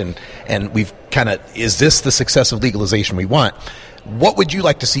neighborhood, and we've is this the success of legalization we want? What would you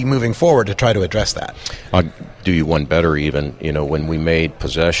like to see moving forward to try to address that? I'll do you one better even. When we made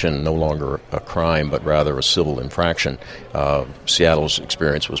possession no longer a crime but rather a civil infraction, Seattle's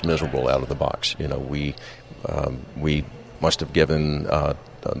experience was miserable out of the box. We must have given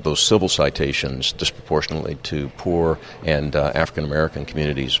those civil citations disproportionately to poor and African American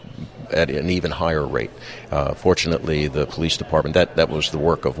communities at an even higher rate. Fortunately, the police department, that was the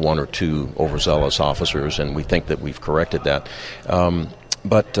work of one or two overzealous officers, and we think that we've corrected that.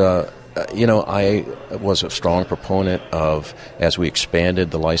 But I was a strong proponent of, as we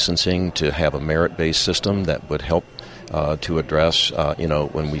expanded the licensing, to have a merit-based system that would help to address,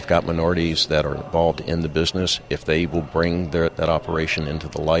 when we've got minorities that are involved in the business, if they will bring that operation into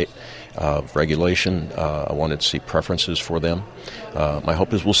the light of regulation, I wanted to see preferences for them. My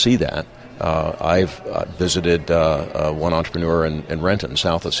hope is we'll see that. I've visited one entrepreneur in Renton,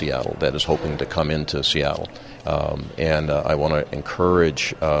 south of Seattle, that is hoping to come into Seattle. And I want to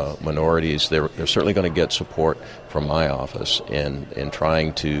encourage minorities. They're certainly going to get support from my office in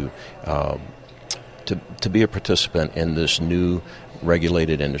trying to be a participant in this new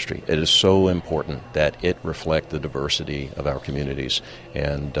regulated industry. It is so important that it reflect the diversity of our communities.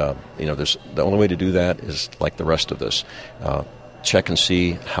 And the only way to do that is like the rest of this. Check and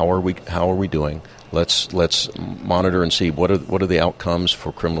see how are we doing. Let's monitor and see what are the outcomes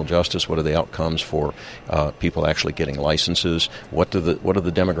for criminal justice. What are the outcomes for people actually getting licenses? What do the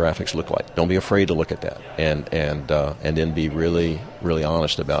demographics look like? Don't be afraid to look at that, and then be really, really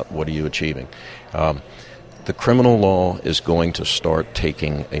honest about what are you achieving. The criminal law is going to start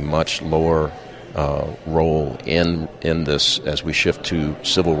taking a much lower role in this as we shift to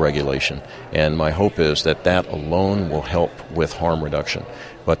civil regulation, and my hope is that alone will help with harm reduction.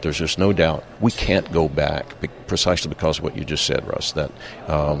 But there's just no doubt we can't go back, precisely because of what you just said, Russ, that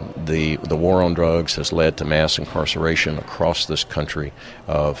the war on drugs has led to mass incarceration across this country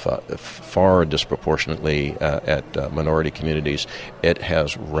of far disproportionately at minority communities. It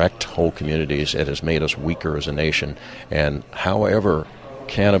has wrecked whole communities. It has made us weaker as a nation. And however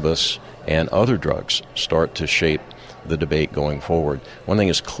cannabis and other drugs start to shape the debate going forward, one thing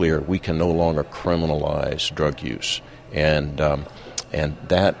is clear: we can no longer criminalize drug use. And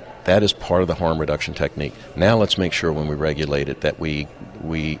that is part of the harm reduction technique. Now let's make sure when we regulate it that we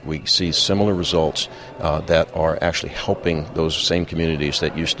see similar results that are actually helping those same communities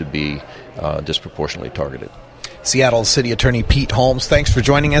that used to be disproportionately targeted. Seattle City Attorney Pete Holmes, thanks for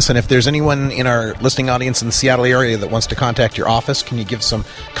joining us. And if there's anyone in our listening audience in the Seattle area that wants to contact your office, can you give some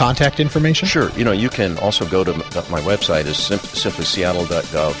contact information? Sure. You can also go to my website is simply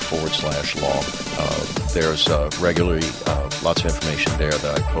seattle.gov/law. There's regularly lots of information there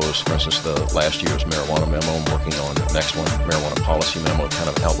that I post. For instance, the last year's marijuana memo, I'm working on the next one, marijuana policy memo, kind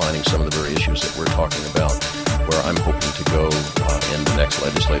of outlining some of the very issues that we're talking about, where I'm hoping to go in the next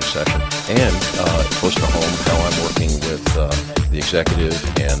legislative session, and close to home, how I'm working with the executive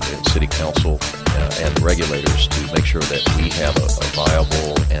and the city council and regulators to make sure that we have a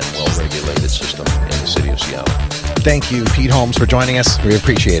viable and well-regulated system in the city of Seattle. Thank you, Pete Holmes, for joining us. We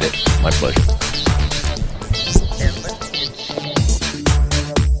appreciate it. My pleasure.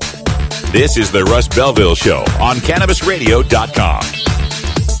 This is the Russ Belville Show on CannabisRadio.com.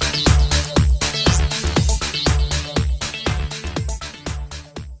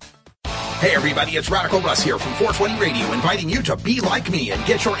 Hey everybody, it's Radical Russ here from 420 Radio, inviting you to be like me and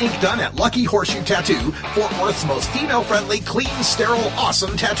get your ink done at Lucky Horseshoe Tattoo, Fort Worth's most female-friendly, clean, sterile,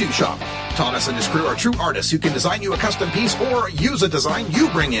 awesome tattoo shop. Thomas and his crew are true artists who can design you a custom piece or use a design you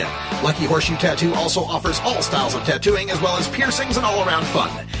bring in. Lucky Horseshoe Tattoo also offers all styles of tattooing as well as piercings and all-around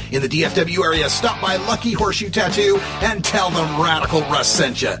fun. In the DFW area, stop by Lucky Horseshoe Tattoo and tell them Radical Russ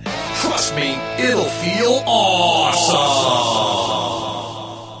sent you. Trust me, it'll feel awesome.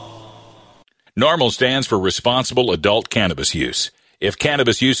 NORMAL stands for Responsible Adult Cannabis Use. If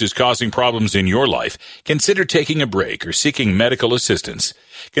cannabis use is causing problems in your life, consider taking a break or seeking medical assistance.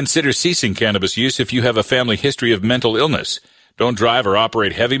 Consider ceasing cannabis use if you have a family history of mental illness. Don't drive or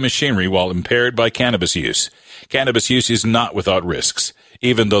operate heavy machinery while impaired by cannabis use. Cannabis use is not without risks,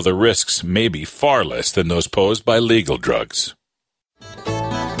 even though the risks may be far less than those posed by legal drugs.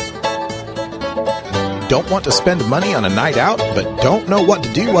 Don't want to spend money on a night out, but don't know what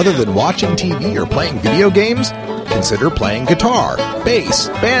to do other than watching TV or playing video games? Consider playing guitar, bass,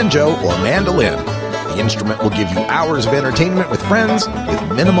 banjo, or mandolin. The instrument will give you hours of entertainment with friends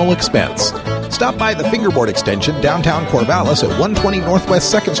with minimal expense. Stop by the Fingerboard Extension downtown Corvallis at 120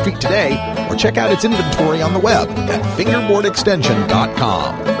 Northwest 2nd Street today, or check out its inventory on the web at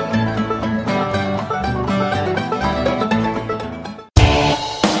fingerboardextension.com.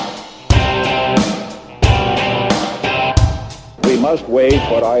 We must wage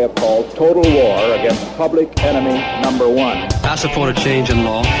what I have called total war against public enemy number one. I support a change in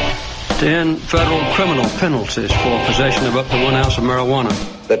law to end federal criminal penalties for possession of up to 1 ounce of marijuana.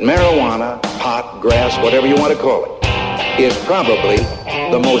 That marijuana, pot, grass, whatever you want to call it, is probably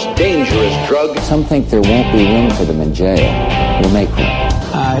the most dangerous drug. Some think there won't be room for them in jail. We'll make room.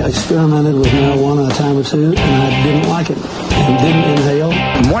 I experimented with marijuana a time or two, and I didn't like it and didn't inhale.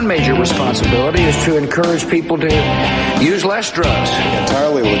 One major responsibility is to encourage people to use less drugs.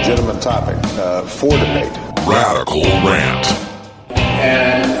 Entirely legitimate topic for debate. Radical Rant.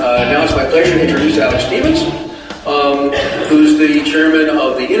 And now it's my pleasure to introduce Alex Stevens, who's the chairman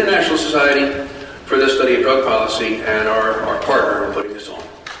of the International Society for the Study of Drug Policy and our partner in putting this on.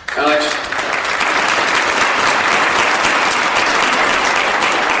 Alex.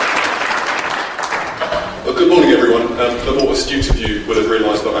 Well, good morning, everyone. The more astute of you will have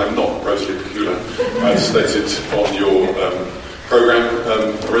realised that I am not Rosalie Picula, as stated on your programme.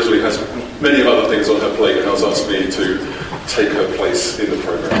 Rosalie has many other things on her plate and has asked me to take her place in the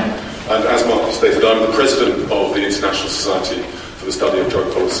programme. And as Mark has stated, I'm the president of the International Society for the Study of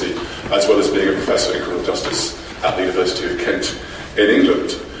Drug Policy, as well as being a professor in criminal justice at the University of Kent in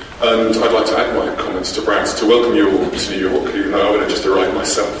England. And I'd like to add my comments to Brad's to welcome you all to New York, even though I would have just arrived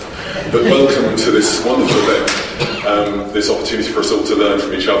myself. But welcome to this wonderful event, this opportunity for us all to learn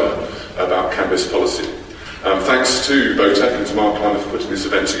from each other about cannabis policy. Thanks to BOTEC and to Mark Climber for putting this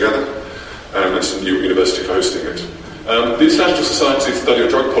event together, and to New York University for hosting it. The International Society for the Study of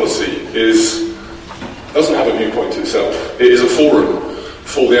Drug Policy doesn't have a viewpoint itself. It is a forum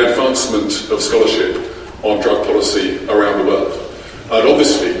for the advancement of scholarship on drug policy around the world. And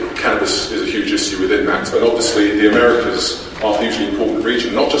obviously, cannabis is a huge issue within that, and obviously the Americas are a hugely important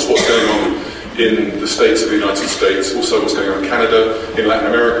region, not just what's going on in the states of the United States, also what's going on in Canada, in Latin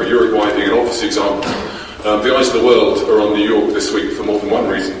America, Uruguay being an obvious example. The eyes of the world are on New York this week for more than one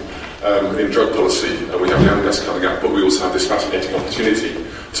reason in drug policy. We have Cannabis coming up, but we also have this fascinating opportunity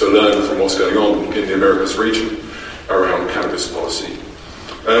to learn from what's going on in the Americas region around cannabis policy.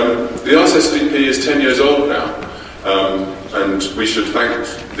 The ISSDP is 10 years old now. And we should thank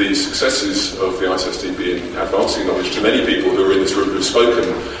the successes of the ISSDP in advancing knowledge to many people who are in this room who have spoken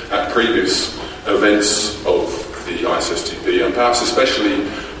at previous events of the ISSDP, and perhaps especially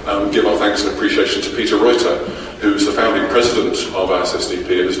give our thanks and appreciation to Peter Reuter, who's the founding president of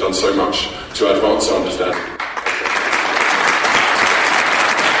ISSDP and has done so much to advance our understanding.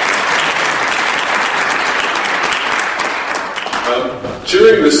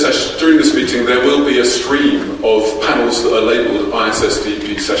 During this meeting, there will be a stream of panels that are labelled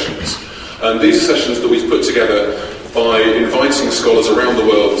ISSDP sessions. And these are sessions that we've put together by inviting scholars around the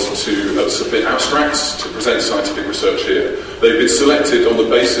world to submit abstracts to present scientific research here. They've been selected on the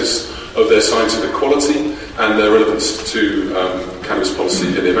basis of their scientific quality and their relevance to cannabis policy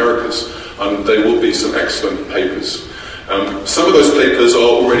in the Americas. And there will be some excellent papers. Some of those papers are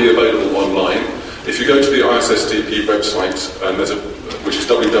already available online. If you go to the ISSDP website, which is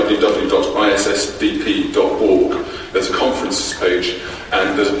www.issdp.org, there's a conferences page,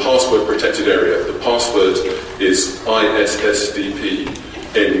 and there's a password-protected area. The password is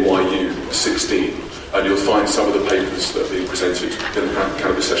ISSDPNYU16, and you'll find some of the papers that are being presented in the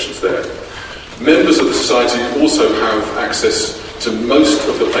cannabis sessions there. Members of the Society also have access to most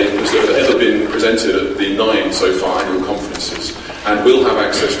of the papers that have ever been presented at the 9 so far annual conferences, and will have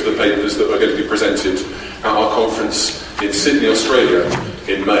access to the papers that are going to be presented at our conference in Sydney, Australia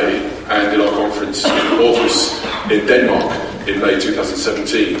in May, and in our conference in Aarhus in Denmark in May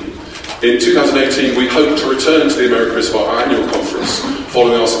 2017. In 2018, we hope to return to the Americas for our annual conference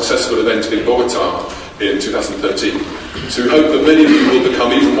following our successful event in Bogota in 2013. So we hope that many of you will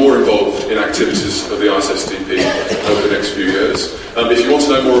become even more involved in activities of the ISSDP over the next few years. If you want to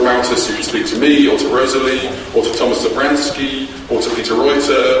know more about us, you can speak to me, or to Rosalie, or to Thomas Zabransky, or to Peter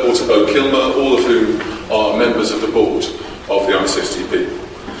Reuter, or to Bo Kilmer, all of whom are members of the board of the ISSDP.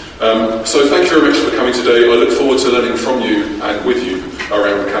 So thank you very much for coming today. I look forward to learning from you and with you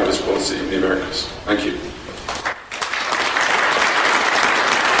around cannabis policy in the Americas. Thank you.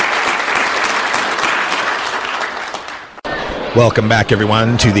 Welcome back,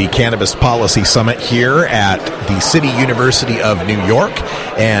 everyone, to the Cannabis Policy Summit here at the City University of New York.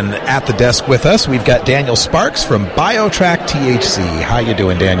 And at the desk with us, we've got Daniel Sparks from BioTrack THC. How you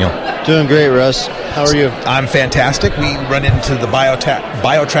doing, Daniel? Doing great, Russ. How are you? I'm fantastic. We run into the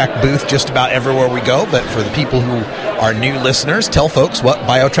BioTrack booth just about everywhere we go, but for the people who are new listeners, tell folks what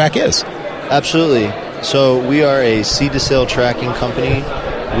BioTrack is. Absolutely. So we are a seed-to-sale tracking company.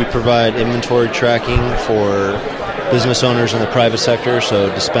 We provide inventory tracking for business owners in the private sector, so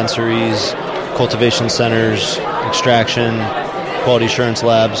dispensaries, cultivation centers, extraction, quality assurance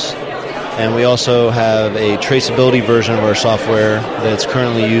labs. And we also have a traceability version of our software that's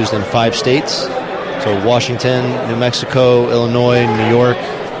currently used in 5 states. So Washington, New Mexico, Illinois, New York,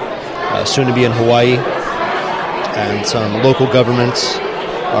 soon to be in Hawaii. And some local governments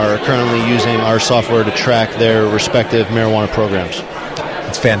are currently using our software to track their respective marijuana programs.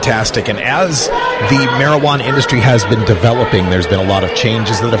 It's fantastic. And as the marijuana industry has been developing, there's been a lot of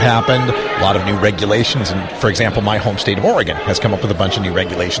changes that have happened, a lot of new regulations. And, for example, my home state of Oregon has come up with a bunch of new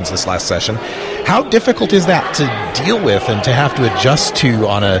regulations this last session. How difficult is that to deal with and to have to adjust to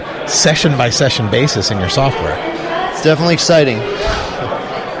on a session-by-session basis in your software? It's definitely exciting.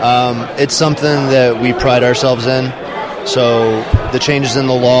 It's something that we pride ourselves in. So the changes in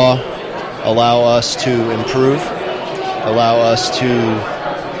the law allow us to improve, allow us to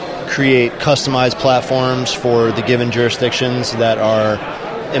create customized platforms for the given jurisdictions that are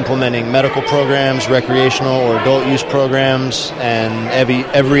implementing medical programs, recreational or adult use programs, and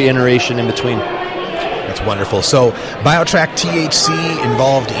every iteration in between. That's wonderful. So BioTrack THC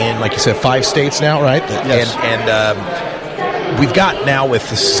involved in, like you said, 5 states now, right? Yes. And we've got now with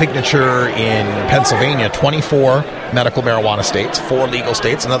the signature in Pennsylvania 24 medical marijuana states, 4 legal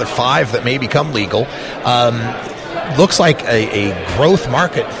states, another 5 that may become legal. Looks like a growth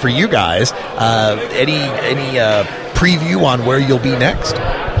market for you guys. Any preview on where you'll be next?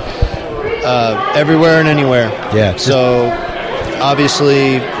 Everywhere and anywhere. Yeah. So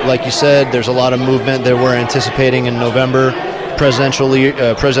obviously, like you said, there's a lot of movement that we're anticipating in November. Presidential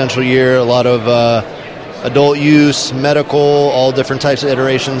year, a lot of adult use, medical, all different types of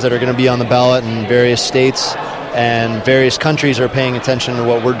iterations that are going to be on the ballot in various states, and various countries are paying attention to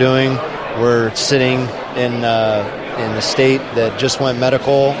what we're doing. We're sitting in the state that just went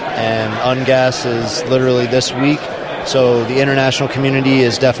medical, and ungas is literally this week. So the international community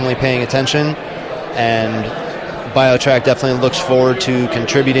is definitely paying attention, and BioTrack definitely looks forward to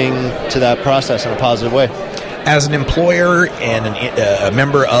contributing to that process in a positive way. As an employer and a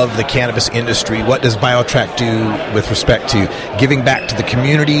member of the cannabis industry, what does BioTrack do with respect to giving back to the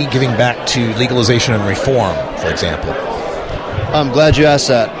community, giving back to legalization and reform, for example? I'm glad you asked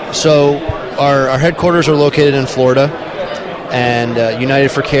that. So our headquarters are located in Florida, and United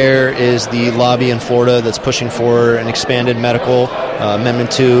for Care is the lobby in Florida that's pushing for an expanded medical.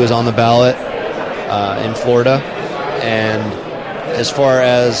 Amendment 2 is on the ballot in Florida. And as far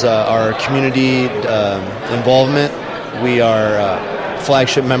as our community involvement, we are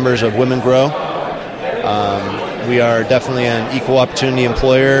flagship members of Women Grow. We are definitely an equal opportunity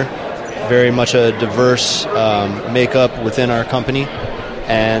employer, very much a diverse makeup within our company,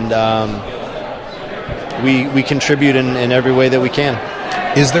 and we contribute in every way that we can.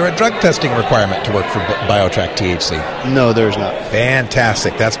 Is there a drug testing requirement to work for BioTrack THC? No, there's not.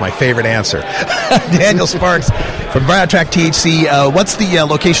 Fantastic. That's my favorite answer. Daniel Sparks from BioTrack THC. What's the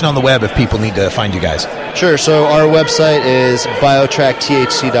location on the web if people need to find you guys? Sure. So our website is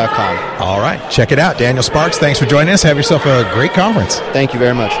biotrackthc.com. All right. Check it out. Daniel Sparks, thanks for joining us. Have yourself a great conference. Thank you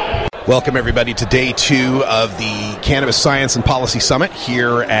very much. Welcome, everybody, to Day 2 of the Cannabis Science and Policy Summit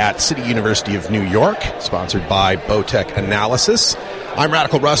here at City University of New York, sponsored by Botech Analysis. I'm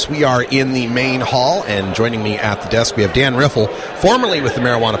Radical Russ. We are in the main hall, and joining me at the desk, we have Dan Riffle, formerly with the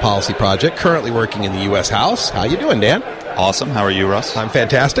Marijuana Policy Project, currently working in the U.S. House. How you doing, Dan? Awesome. How are you, Russ? I'm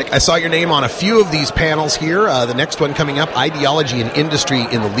fantastic. I saw your name on a few of these panels here. The next one coming up, Ideology and Industry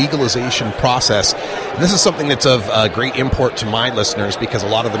in the Legalization Process. And this is something that's of great import to my listeners because a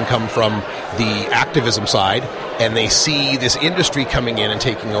lot of them come from the activism side and they see this industry coming in and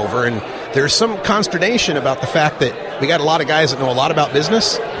taking over. And there's some consternation about the fact that we got a lot of guys that know a lot about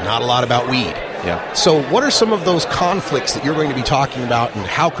business, not a lot about weed. Yeah. So what are some of those conflicts that you're going to be talking about, and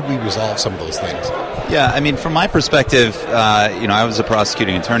how could we resolve some of those things? Yeah, I mean, from my perspective, I was a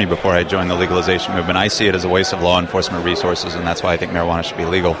prosecuting attorney before I joined the legalization movement. I see it as a waste of law enforcement resources, and that's why I think marijuana should be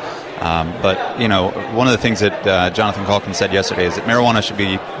legal. But one of the things that Jonathan Calkins said yesterday is that marijuana should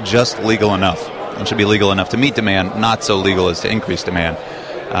be just legal enough. It should be legal enough to meet demand, not so legal as to increase demand.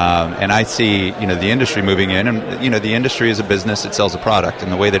 And I see, the industry moving in, and, the industry is a business that sells a product.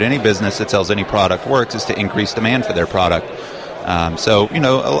 And the way that any business that sells any product works is to increase demand for their product. So,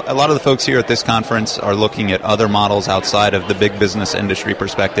 a lot of the folks here at this conference are looking at other models outside of the big business industry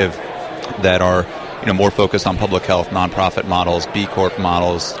perspective that are, more focused on public health, nonprofit models, B Corp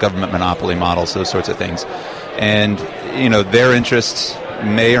models, government monopoly models, those sorts of things. And, their interests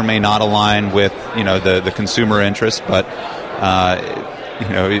may or may not align with, the consumer interest, but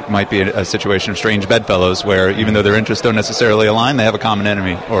it might be a situation of strange bedfellows where even though their interests don't necessarily align, they have a common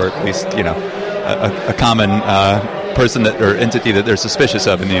enemy, or at least, a common person or entity that they're suspicious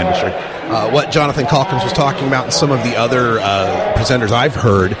of in the industry. What Jonathan Calkins was talking about and some of the other presenters I've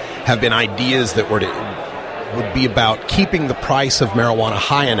heard have been ideas that would be about keeping the price of marijuana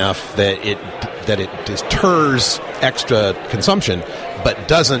high enough that it deters extra consumption but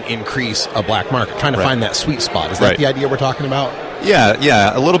doesn't increase a black market, trying to find that sweet spot. Is that the idea we're talking about?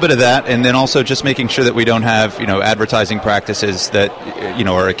 Yeah, a little bit of that, and then also just making sure that we don't have, advertising practices that,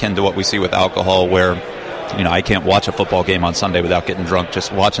 are akin to what we see with alcohol, where, I can't watch a football game on Sunday without getting drunk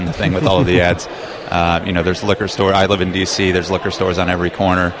just watching the thing with all of the ads. There's liquor store. I live in D.C. There's liquor stores on every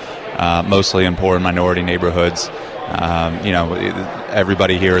corner, mostly in poor and minority neighborhoods.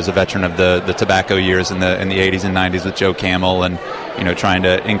 Everybody here is a veteran of the tobacco years in the 80s and 90s with Joe Camel, and trying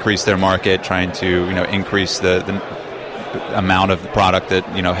to increase their market, trying to increase the amount of the product that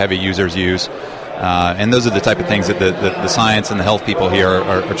heavy users use, and those are the type of things that the science and the health people here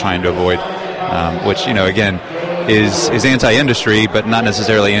are trying to avoid, which again is anti-industry, but not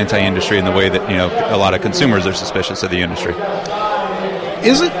necessarily anti-industry in the way that a lot of consumers are suspicious of the industry.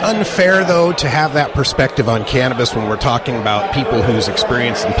 Is it unfair, though, to have that perspective on cannabis when we're talking about people whose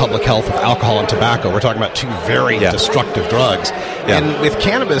experience in public health with alcohol and tobacco? We're talking about two very destructive drugs. Yeah. And with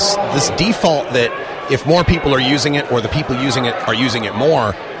cannabis, this default that if more people are using it or the people using it are using it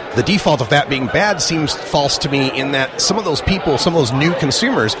more, the default of that being bad seems false to me, in that some of those people, some of those new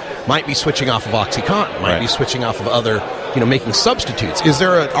consumers might be switching off of OxyContin, might be switching off of other, making substitutes. Is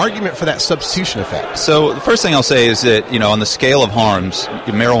there an argument for that substitution effect? So the first thing I'll say is that, on the scale of harms,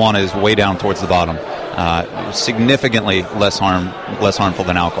 marijuana is way down towards the bottom. Significantly less harmful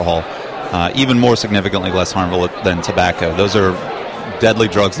than alcohol. Even more significantly less harmful than tobacco. Those are deadly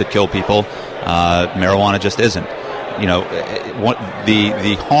drugs that kill people. Marijuana just isn't.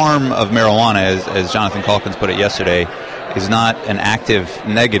 The harm of marijuana, as Jonathan Calkins put it yesterday, is not an active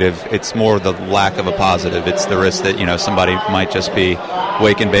negative. It's more the lack of a positive. It's the risk that somebody might just be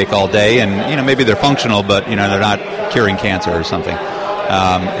wake and bake all day, and maybe they're functional, but they're not curing cancer or something.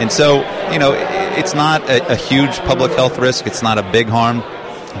 And so it's not a huge public health risk. It's not a big harm.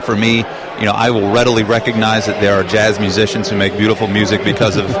 For me, I will readily recognize that there are jazz musicians who make beautiful music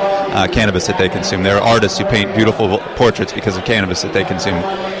because of cannabis that they consume. There are artists who paint beautiful portraits because of cannabis that they consume.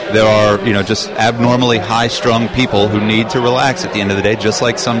 There are, just abnormally high-strung people who need to relax at the end of the day, just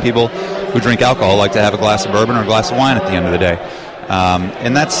like some people who drink alcohol like to have a glass of bourbon or a glass of wine at the end of the day.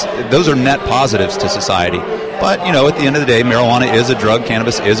 And those are net positives to society. But, at the end of the day, marijuana is a drug.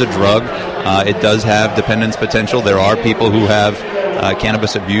 Cannabis is a drug. It does have dependence potential. There are people who have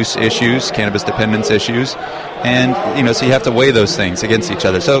cannabis abuse issues, cannabis dependence issues. And, so you have to weigh those things against each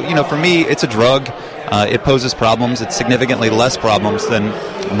other. So, for me, it's a drug. It poses problems. It's significantly less problems than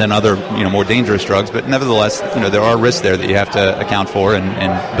other, more dangerous drugs. But nevertheless, there are risks there that you have to account for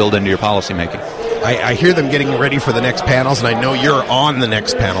and build into your policy making. I hear them getting ready for the next panels, and I know you're on the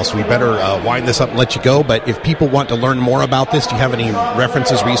next panel, so we better wind this up and let you go. But if people want to learn more about this, do you have any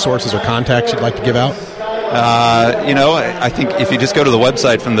references, resources, or contacts you'd like to give out? I think if you just go to the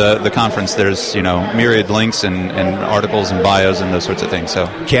website from the conference, there's, myriad links and articles and bios and those sorts of things. So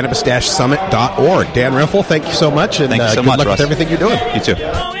Cannabis-summit.org. Dan Riffle, thank you so much, and thank you so good much, luck Russ. with everything you're doing. You too.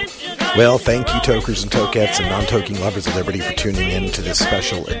 Well, thank you, tokers and tokettes and non-toking lovers of liberty, for tuning in to this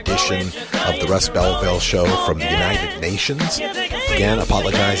special edition of the Russ Belville Show from the United Nations. Again,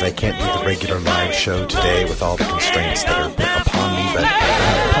 apologize I can't do the regular live show today with all the constraints that are put upon me, but I'll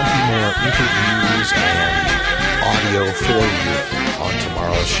have plenty more interviews and audio for you on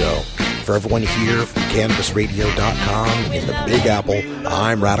tomorrow's show. For everyone here from CannabisRadio.com in the Big Apple,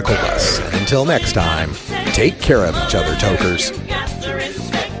 I'm Radical Russ. And until next time, take care of each other, tokers.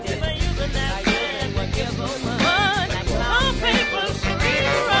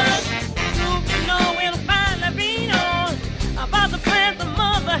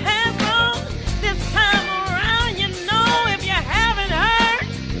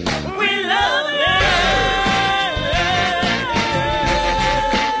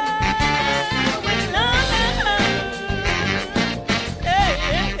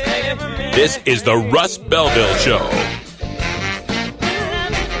 This is the Russ Belville Show.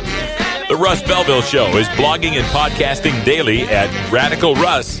 The Russ Belville Show is blogging and podcasting daily at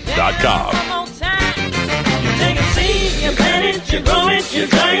RadicalRuss.com. You take a seed, you plant it, you grow it, you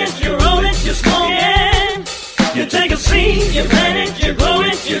dry it, you roll it, you smoke it. You take a seed, you plant it, you grow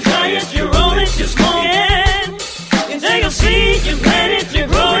it, you dry it, you roll it, you smoke it. You take a seed, you plant it, you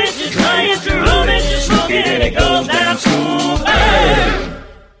grow it, you dry it, you roll it, you smoke it, and it goes down smooth. Hey!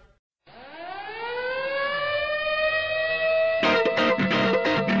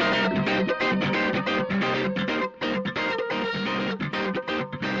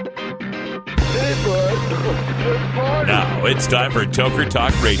 Now it's time for Toker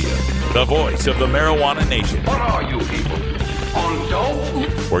Talk Radio, the voice of the marijuana nation. What are you people? On dope?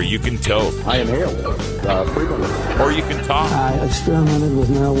 Where you can toke. I inhale frequently. Or you can talk. I experimented with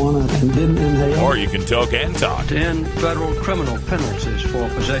marijuana and didn't inhale. Or you can toke and talk. 10 federal criminal penalties for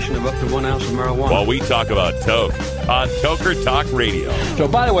possession of up to 1 ounce of marijuana. While we talk about toke on Toker Talk Radio. So,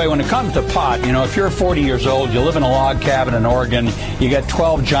 by the way, when it comes to pot, if you're 40 years old, you live in a log cabin in Oregon, you got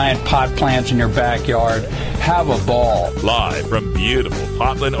 12 giant pot plants in your backyard, have a ball. Live from beautiful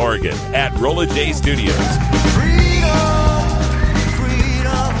Portland, Oregon at Rolla J Studios.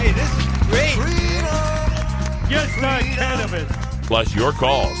 Hey, this is great. Just like cannabis. Plus your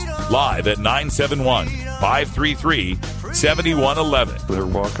calls live at 971-533-7111. They're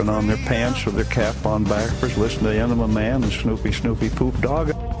walking on their pants with their cap on backwards, listening to Enema Man and Snoopy Poop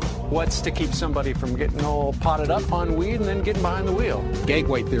Dog. What's to keep somebody from getting all potted up on weed and then getting behind the wheel?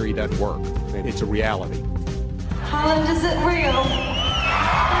 Gateway theory doesn't work. It's a reality. Holland, is it real?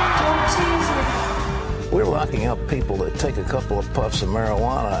 Don't tease me. We're locking up people that take a couple of puffs of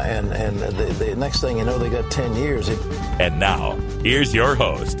marijuana, and the next thing you know, they got 10 years. And now, here's your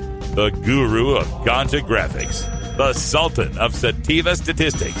host, the guru of ganja graphics, the sultan of sativa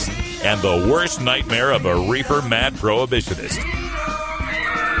statistics, and the worst nightmare of a reefer-mad prohibitionist.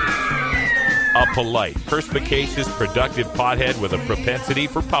 A polite, perspicacious, productive pothead with a propensity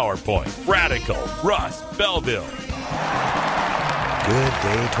for PowerPoint. Radical Russ Belville. Good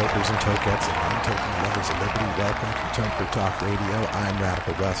day, tokers and tokettes and non-toking lovers of liberty. Welcome to Toker Talk Radio. I'm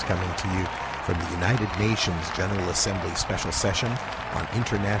Radical Russ, coming to you from the United Nations General Assembly Special Session on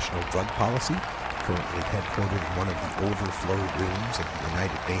International Drug Policy, currently headquartered in one of the overflow rooms of the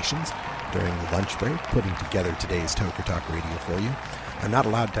United Nations during the lunch break, putting together today's Toker Talk Radio for you. I'm not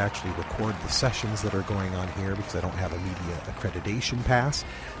allowed to actually record the sessions that are going on here because I don't have a media accreditation pass,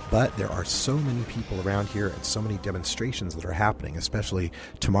 but there are so many people around here and so many demonstrations that are happening, especially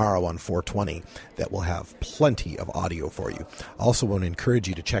tomorrow on 420, that will have plenty of audio for you. Also want to encourage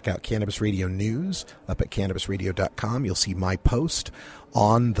you to check out Cannabis Radio News up at CannabisRadio.com. You'll see my post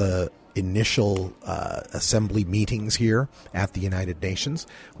on the initial assembly meetings here at the United Nations,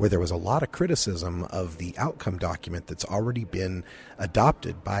 where there was a lot of criticism of the outcome document that's already been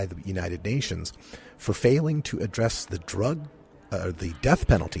adopted by the United Nations for failing to address the death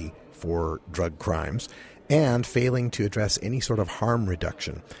penalty for drug crimes and failing to address any sort of harm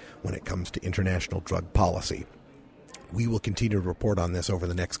reduction when it comes to international drug policy. We will continue to report on this over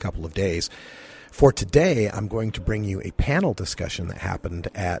the next couple of days. For today, I'm going to bring you a panel discussion that happened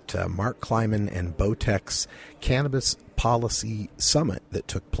at Mark Kleiman and Botech's Cannabis Policy Summit that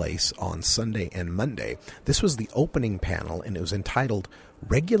took place on Sunday and Monday. This was the opening panel, and it was entitled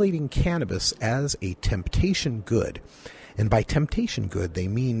Regulating Cannabis as a Temptation Good. And by temptation good, they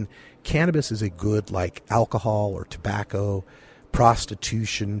mean cannabis is a good like alcohol or tobacco,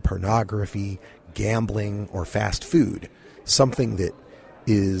 prostitution, pornography, gambling, or fast food. Something that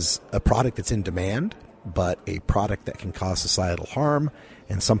is a product that's in demand, but a product that can cause societal harm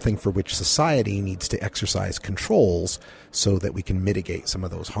and something for which society needs to exercise controls so that we can mitigate some of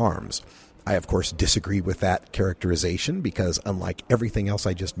those harms. I, of course, disagree with that characterization because, unlike everything else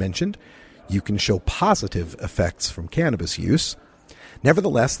I just mentioned, you can show positive effects from cannabis use.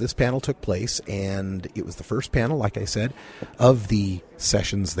 Nevertheless, this panel took place, and it was the first panel, like I said, of the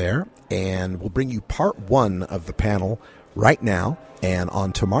sessions there. And we'll bring you part one of the panel right now. And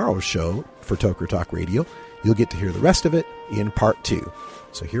on tomorrow's show for Toker Talk Radio, you'll get to hear the rest of it in part two.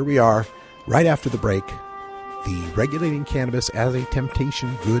 So here we are, right after the break, the Regulating Cannabis as a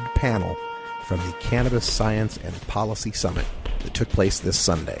Temptation Good panel from the Cannabis Science and Policy Summit that took place this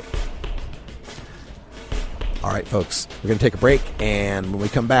Sunday. All right, folks, we're going to take a break, and when we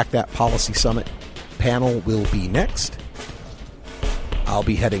come back, that Policy Summit panel will be next. I'll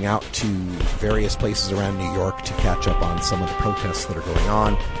be heading out to various places around New York to catch up on some of the protests that are going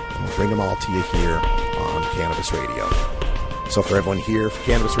on, and we'll bring them all to you here on Cannabis Radio. So for everyone here for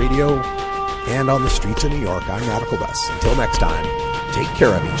Cannabis Radio and on the streets of New York, I'm Radical Russ. Until next time, take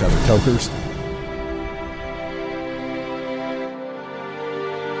care of each other, tokers.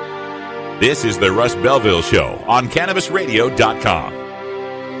 This is the Russ Belville Show on CannabisRadio.com.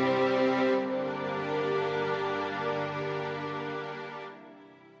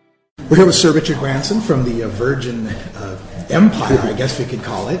 We're here with Sir Richard Branson from the Virgin Empire, I guess we could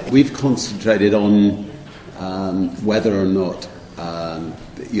call it. We've concentrated on whether or not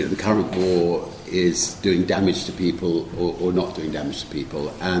the current law is doing damage to people or not doing damage to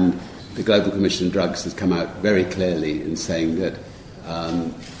people. And the Global Commission on Drugs has come out very clearly in saying that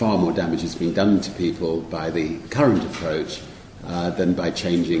far more damage is being done to people by the current approach than by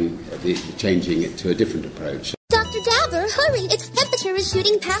changing it to a different approach. Dr. Dabber, hurry! Its temperature is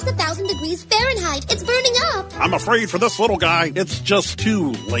shooting past 1,000 degrees Fahrenheit. It's burning up. I'm afraid for this little guy, it's just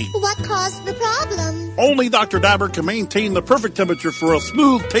too late. What caused the problem? Only Dr. Dabber can maintain the perfect temperature for a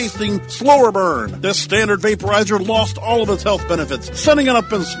smooth-tasting, slower burn. This standard vaporizer lost all of its health benefits, sending it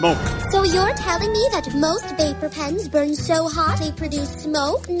up in smoke. So you're telling me that most vapor pens burn so hot they produce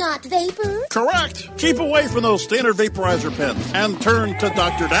smoke, not vapor? Correct. Keep away from those standard vaporizer pens and turn to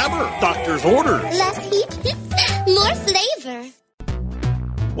Dr. Dabber. Doctor's orders. Less heat, more flavor.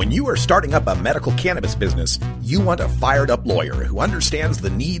 When you are starting up a medical cannabis business, you want a fired-up lawyer who understands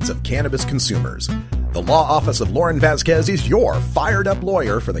the needs of cannabis consumers. The law office of Lauren Vasquez is your fired-up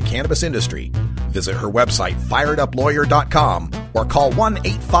lawyer for the cannabis industry. Visit her website, fireduplawyer.com, or call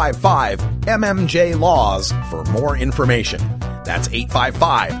 1-855-MMJ-LAWS for more information. That's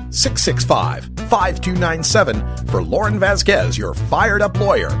 855-665-5297 for Lauren Vasquez, your fired-up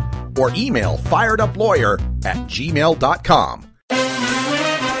lawyer, or email fireduplawyer@gmail.com.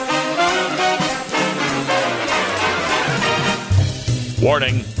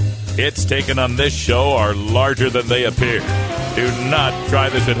 Warning, hits taken on this show are larger than they appear. Do not try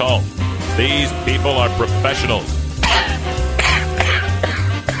this at home. These people are professionals.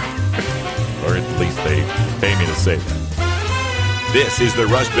 Or at least they pay me to say that. This is the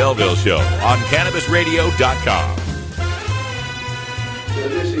Russ Belville Show on CannabisRadio.com. So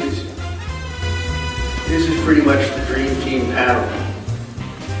this is pretty much the dream team panel,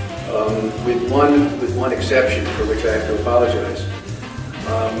 with one exception for which I have to apologize.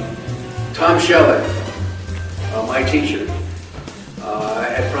 Tom Shelley, my teacher,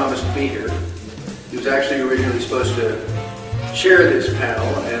 had promised to be here. He was actually originally supposed to chair this panel,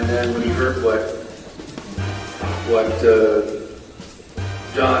 and then when he heard what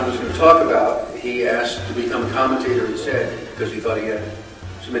John was going to talk about, he asked to become a commentator instead because he thought he had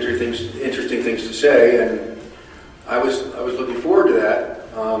some interesting things to say, and I was looking forward to that.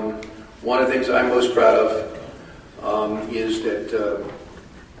 One of the things I'm most proud of is that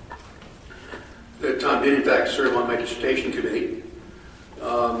Tom did in fact serve on my dissertation committee,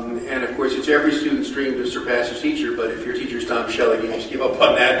 and of course it's every student's dream to surpass his teacher. But if your teacher's Tom Shelley, you just give up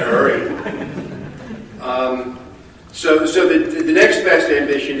on that in a hurry. So the next best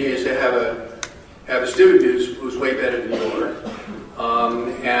ambition is to have a student who's way better than you are.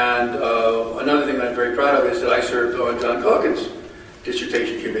 And another thing that I'm very proud of is that I served on John Calkins'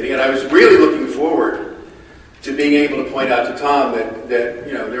 dissertation committee, and I was really looking forward to being able to point out to Tom that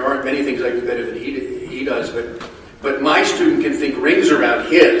there aren't many things I do better than he does, but my student can think rings around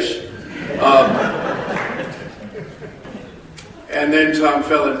his. And then Tom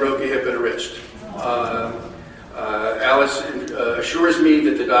fell and broke a hip and a wrist. Alice assures me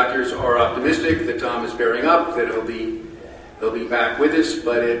that the doctors are optimistic that Tom is bearing up, that he'll be back with us,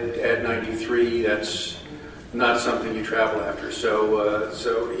 but at 93, that's not something you travel after.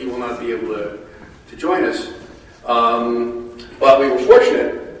 So he will not be able to join us. But we were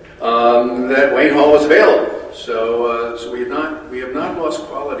fortunate that Wayne Hall was available. So we have not We have not lost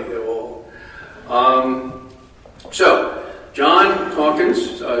quality at all. So, John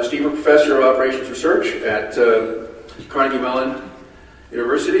Hawkins, Stever Professor of Operations Research at Carnegie Mellon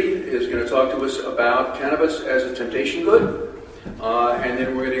University, is going to talk to us about cannabis as a temptation good. And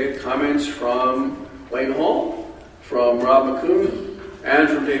then we're going to get comments from Wayne Hall, from Rob McCoon, and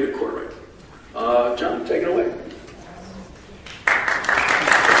from David Corrigan. John, take it away.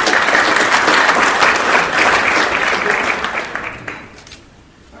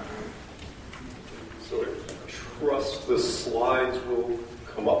 So I trust the slides will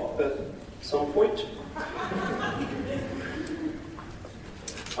come up at some point.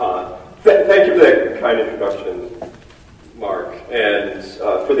 Thank you for that kind introduction, Mark, and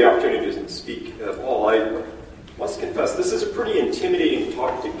for the opportunity to speak at all. I must confess, this is a pretty intimidating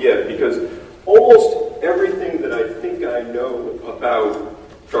talk to give because almost everything that I think I know about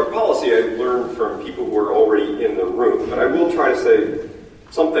drug policy I learned from people who are already in the room. But I will try to say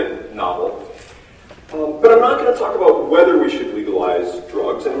something novel. But I'm not going to talk about whether we should legalize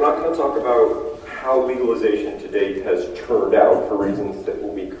drugs, and I'm not going to talk about how legalization to date has turned out for reasons that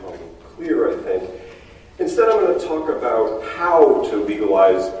will become clear, I think. Instead, I'm going to talk about how to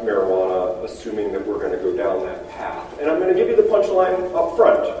legalize marijuana, assuming that we're going to go down that path. And I'm going to give you the punchline up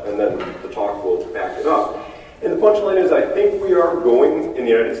front, and then the talk will back it up. And the punchline is, I think we are going, in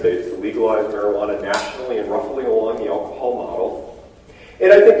the United States, to legalize marijuana nationally and roughly along the alcohol model.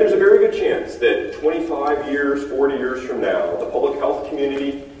 And I think there's a very good chance that 25 years, 40 years from now, the public health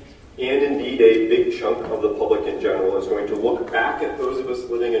community, and indeed a big chunk of the public in general, is going to look back at those of us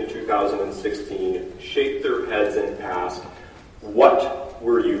living in 2016, shake their heads and ask, what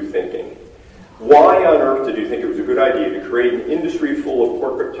were you thinking? Why on earth did you think it was a good idea to create an industry full of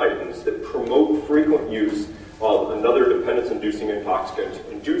corporate titans that promote frequent use of another dependence-inducing intoxicant,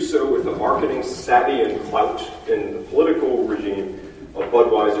 and do so with the marketing savvy and clout in the political regime of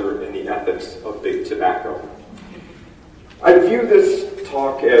Budweiser and the ethics of big tobacco? I view this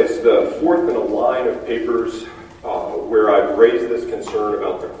talk as the fourth in a line of papers where I've raised this concern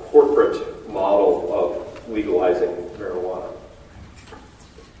about the corporate model of legalizing marijuana.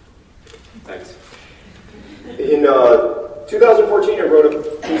 Thanks. In 2014, I wrote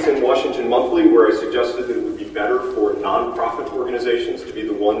a piece in Washington Monthly where I suggested that it would be better for nonprofit organizations to be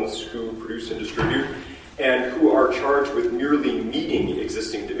the ones who produce and distribute, and who are charged with merely meeting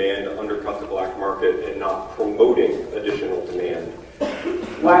existing demand to undercut the black market and not promoting additional demand.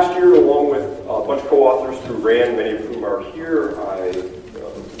 Last year, along with a bunch of co-authors who ran, many of whom are here, I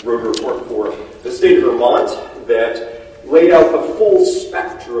wrote a report for the state of Vermont that laid out the full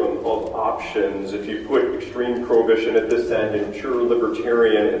spectrum of options. If you put extreme prohibition at this end and pure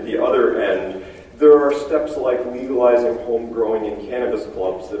libertarian at the other end, there are steps like legalizing home growing in cannabis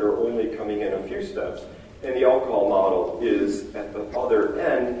clubs that are only coming in a few steps. And the alcohol model is at the other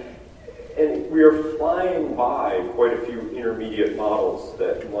end. And we are flying by quite a few intermediate models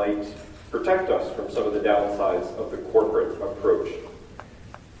that might protect us from some of the downsides of the corporate approach.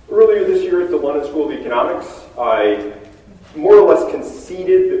 Earlier this year at the London School of Economics, I more or less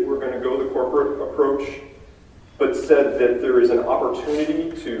conceded that we're going to go the corporate approach, but said that there is an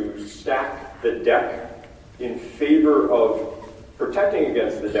opportunity to stack the deck in favor of protecting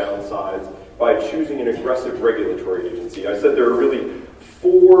against the downsides by choosing an aggressive regulatory agency. I said there are really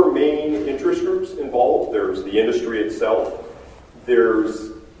four main interest groups involved. There's the industry itself,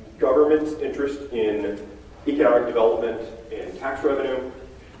 there's government's interest in economic development and tax revenue,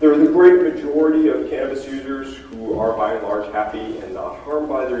 there are the great majority of cannabis users who are by and large happy and not harmed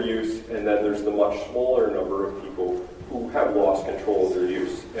by their use, and then there's the much smaller number of people who have lost control of their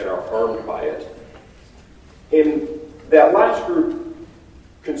use and are harmed by it. And that last group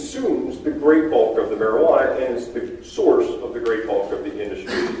consumes the great bulk of the marijuana and is the source of the great bulk of the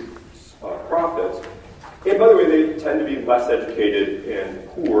industry's profits. And by the way, they tend to be less educated and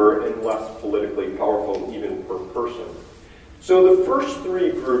poor and less politically powerful even per person. So the first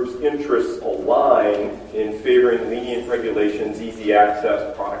three groups' interests align in favoring lenient regulations, easy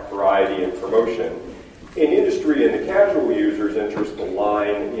access, product variety, and promotion. In industry and the casual user's interests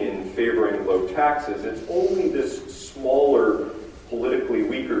align in favoring low taxes. It's only this smaller, politically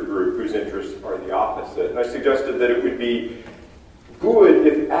weaker group whose interests are the opposite. And I suggested that it would be good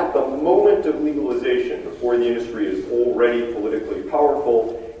if at the moment of legalization, before the industry is already politically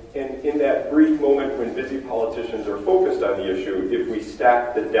powerful, and in that brief moment when busy politicians are focused on the issue, if we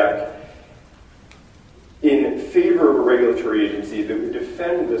stack the deck in favor of a regulatory agency that would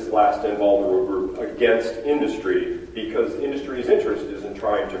defend this last and vulnerable group against industry, because industry's interest is in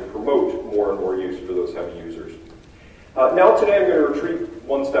trying to promote more and more use for those heavy users. Now today I'm going to retreat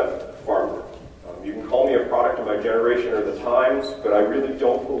one step farther. You can call me a product of my generation or the times, but I really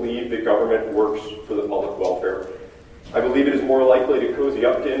don't believe that government works for the public welfare. I believe it is more likely to cozy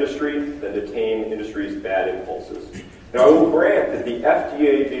up to industry than to tame industry's bad impulses. Now, I will grant that the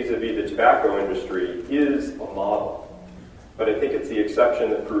FDA vis-a-vis the tobacco industry is a model, but I think it's the exception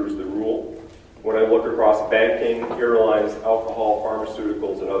that proves the rule. When I look across banking, airlines, alcohol,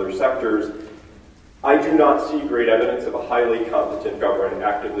 pharmaceuticals, and other sectors, I do not see great evidence of a highly competent government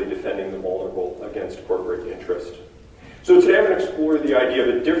actively defending the vulnerable against corporate interest. So today I'm going to explore the idea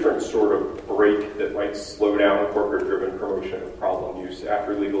of a different sort of break that might slow down corporate-driven promotion of problem use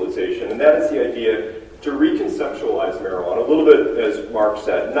after legalization, and that is the idea to reconceptualize marijuana, a little bit, as Mark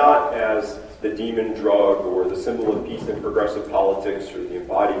said, not as the demon drug or the symbol of peace and progressive politics or the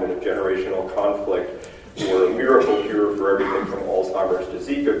embodiment of generational conflict or a miracle cure for everything from Alzheimer's to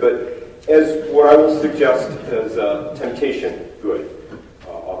Zika, but as what I will suggest as a temptation good.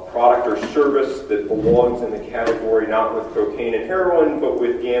 Product or service that belongs in the category not with cocaine and heroin, but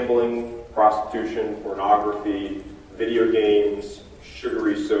with gambling, prostitution, pornography, video games,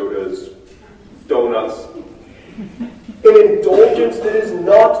 sugary sodas, donuts. An indulgence that is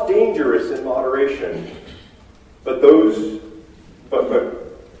not dangerous in moderation, but that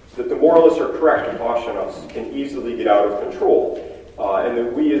the moralists are correct to caution us can easily get out of control, and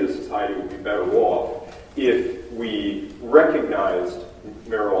that we as a society would be better off if we recognized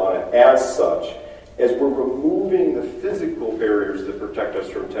marijuana as such. As we're removing the physical barriers that protect us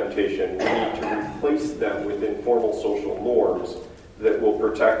from temptation, we need to replace them with informal social norms that will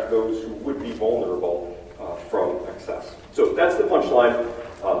protect those who would be vulnerable from excess. So that's the punchline.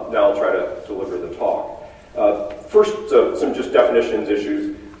 Now I'll try to deliver the talk. First, some just definitions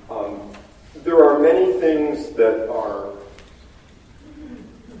issues. There are many things that are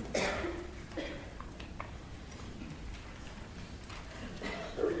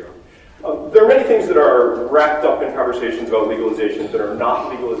there are many things that are wrapped up in conversations about legalization that are not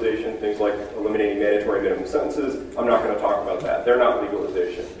legalization, things like eliminating mandatory minimum sentences. I'm not going to talk about that. They're not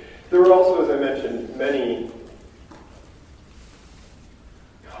legalization. There are also, as I mentioned, many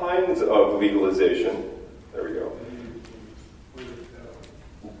kinds of legalization. There we go.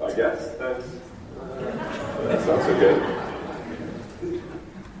 I guess. That's not so good.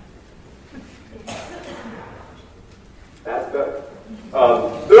 That's better.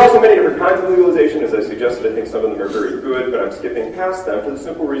 There are also many different kinds of legalization. As I suggested, I think some of them are very good, but I'm skipping past them for the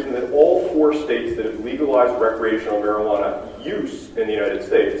simple reason that all 4 states that have legalized recreational marijuana use in the United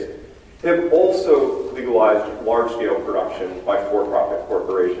States have also legalized large-scale production by for-profit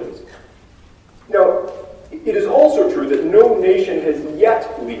corporations. Now, it is also true that no nation has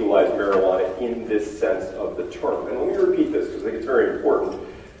yet legalized marijuana in this sense of the term. And let me repeat this because I think it's very important.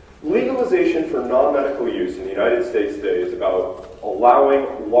 Legalization for non-medical use in the United States today is about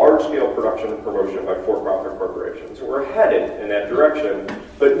allowing large-scale production and promotion by for-profit corporations. We're headed in that direction,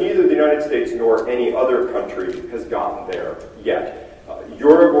 but neither the United States nor any other country has gotten there yet.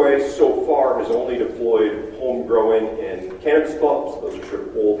 Uruguay so far has only deployed home growing in cannabis clubs. Those are sort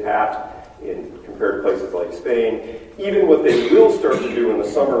of old hat compared to places like Spain. Even what they will start to do in the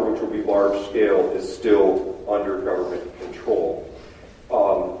summer, which will be large scale, is still under government control.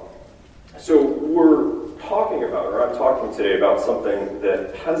 So we're talking about, or I'm talking today about something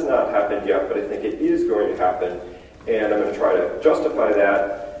that has not happened yet, but I think it is going to happen, and I'm going to try to justify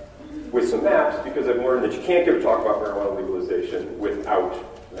that with some maps, because I've learned that you can't give a talk about marijuana legalization without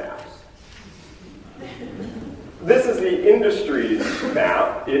maps. This is the industry's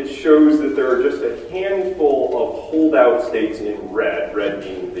map. It shows that there are just a handful of holdout states in red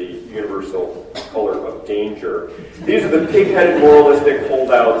being the universal color of danger. These are the pig-headed moralistic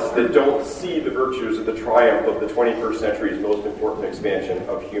holdouts that don't see the virtues of the triumph of the 21st century's most important expansion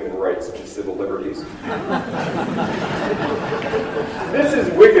of human rights and civil liberties. This is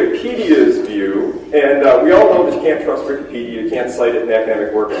Wikipedia's view, and we all know that you can't trust Wikipedia, you can't cite it in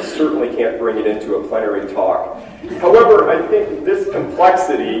academic work, and certainly can't bring it into a plenary talk. However, I think this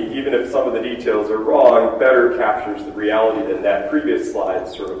complexity, even if some of the details are wrong, better captures the reality than that previous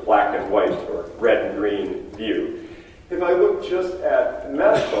slide's sort of black and white or red and green view. If I look just at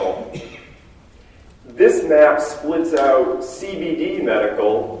medical, this map splits out CBD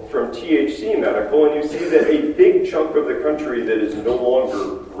medical from THC medical, and you see that a big chunk of the country that is no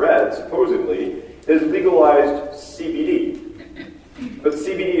longer red, supposedly, has legalized CBD. But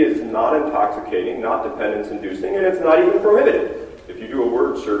CBD is not intoxicating, not dependence-inducing, and it's not even prohibited. If you do a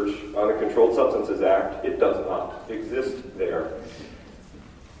word search on the Controlled Substances Act, it does not exist there.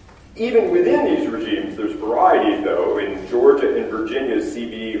 Even within these regimes, there's variety, though. In Georgia and Virginia's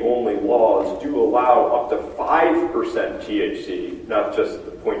CBD-only laws do allow up to 5% THC, not just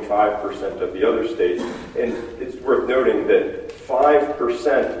the 0.5% of the other states. And it's worth noting that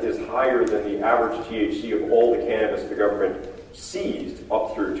 5% is higher than the average THC of all the cannabis the government seized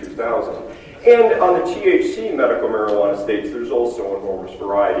up through 2000. And on the THC medical marijuana states, there's also enormous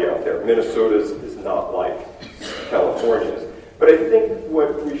variety out there. Minnesota's is not like California's. But I think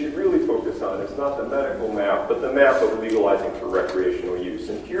what we should really focus on is not the medical map, but the map of legalizing for recreational use.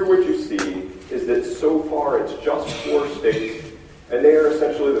 And here what you see is that so far it's just 4 states, and they are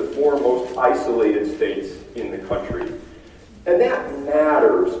essentially the 4 most isolated states in the country. And that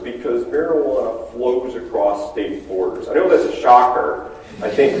matters because marijuana flows across state borders. I know that's a shocker. I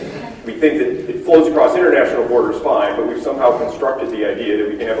think we think that it flows across international borders fine, but we've somehow constructed the idea that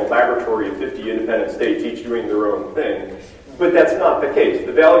we can have a laboratory of 50 independent states, each doing their own thing. But that's not the case.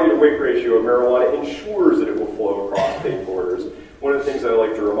 The value-to-weight ratio of marijuana ensures that it will flow across state borders. One of the things I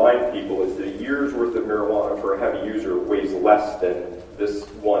like to remind people is that a year's worth of marijuana for a heavy user weighs less than this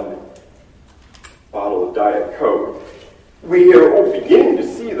one bottle of Diet Coke. We are beginning to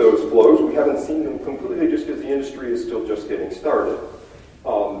see those flows. We haven't seen them completely just because the industry is still just getting started.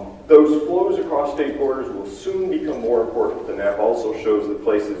 Those flows across state borders will soon become more important. The map also shows the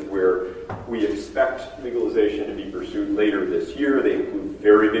places where we expect legalization to be pursued later this year. They include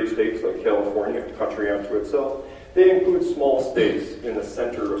very big states like California, a country unto itself. They include small states in the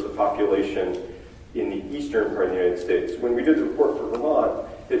center of the population in the eastern part of the United States. When we did the report for Vermont,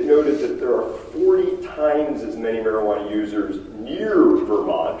 it noted that there are 40 times as many marijuana users near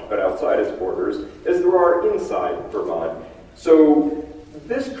Vermont, but outside its borders, as there are inside Vermont. So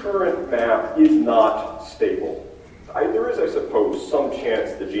this current map is not stable. There is, I suppose, some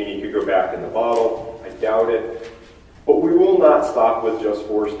chance the genie could go back in the bottle. I doubt it. But we will not stop with just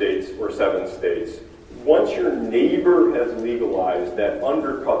 4 states or 7 states. Once your neighbor has legalized, that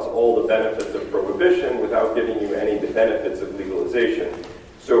undercuts all the benefits of prohibition without giving you any of the benefits of legalization.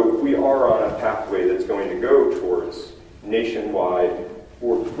 So we are on a pathway that's going to go towards nationwide,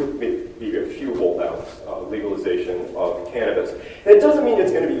 or with maybe a few holdouts, legalization of cannabis. And it doesn't mean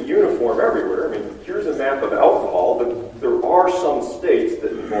it's going to be uniform everywhere. I mean, here's a map of alcohol, but there are some states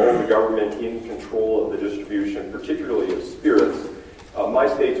that involve the government in control of the distribution, particularly of spirits. My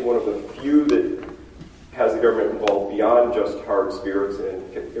state's one of the few that has the government involved beyond just hard spirits,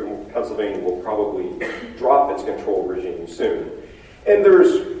 and Pennsylvania will probably drop its control regime soon. And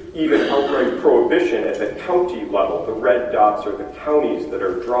there's even outright prohibition at the county level. The red dots are the counties that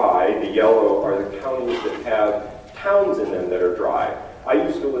are dry. The yellow are the counties that have towns in them that are dry. I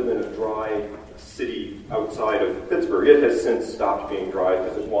used to live in a dry city outside of Pittsburgh. It has since stopped being dry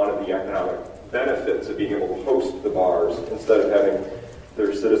because it wanted the economic benefits of being able to host the bars instead of having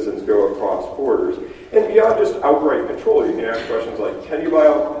their citizens go across borders. And beyond just outright control, you can ask questions like, can you buy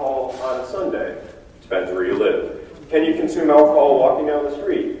alcohol on a Sunday? Depends where you live. Can you consume alcohol walking down the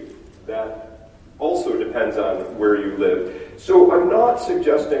street? That also depends on where you live. So I'm not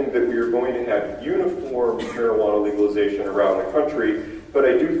suggesting that we are going to have uniform marijuana legalization around the country, but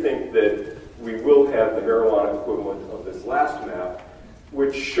I do think that we will have the marijuana equivalent of this last map,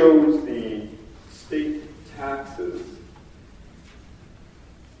 which shows the state taxes.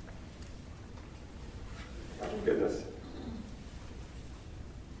 Oh, goodness.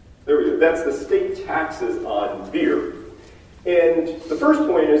 There we go. That's the state taxes on beer. And the first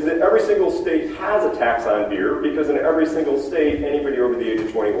point is that every single state has a tax on beer because in every single state, anybody over the age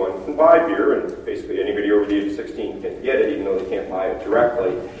of 21 can buy beer, and basically anybody over the age of 16 can get it, even though they can't buy it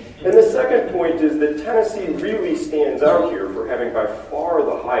directly. And the second point is that Tennessee really stands out here for having by far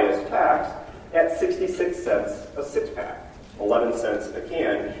the highest tax at 66 cents a six-pack, 11 cents a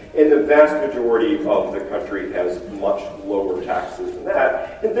can, and the vast majority of the country has much lower taxes than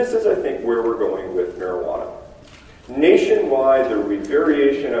that. And this is, I think, where we're going with marijuana. Nationwide, there will be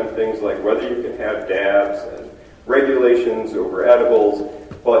variation on things like whether you can have dabs and regulations over edibles,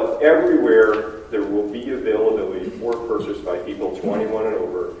 but everywhere there will be availability for purchase by people 21 and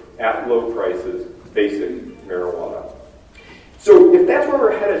over at low prices, basic marijuana. So if that's where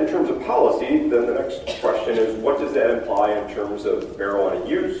we're headed in terms of policy, then the next question is, what does that imply in terms of marijuana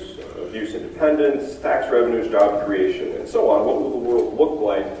use, use independence, tax revenues, job creation, and so on? What will the world look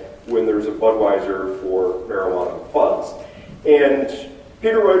like when there's a Budweiser for marijuana funds? And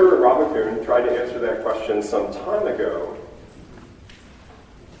Peter Reuter and Rob McCune tried to answer that question some time ago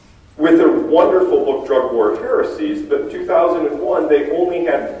with their wonderful book, Drug War Heresies, but in 2001, they only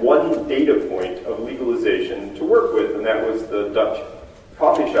had one data point of legalization to work with, and that was the Dutch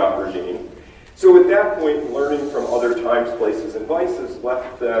coffee shop regime. So at that point, learning from other times, places, and vices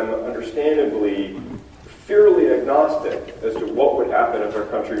left them understandably fairly agnostic as to what would happen if our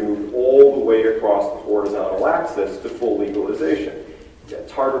country moved all the way across the horizontal axis to full legalization.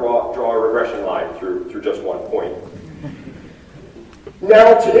 It's hard to draw a regression line through just one point.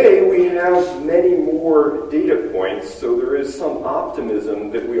 Now today we have many more data points, so there is some optimism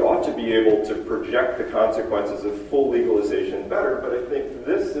that we ought to be able to project the consequences of full legalization better, but I think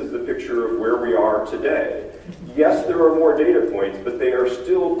this is the picture of where we are today. Yes, there are more data points, but they are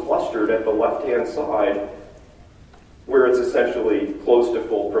still clustered at the left-hand side where it's essentially close to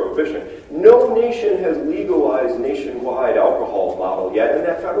full prohibition. No nation has legalized nationwide alcohol model yet, and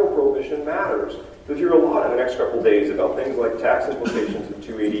that federal prohibition matters. You'll hear a lot in the next couple of days about things like tax implications of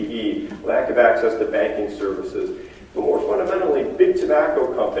 280E, lack of access to banking services, but more fundamentally, big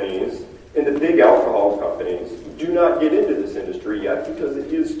tobacco companies and the big alcohol companies do not get into this industry yet because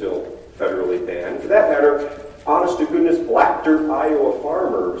it is still federally banned. For that matter, honest-to-goodness black dirt Iowa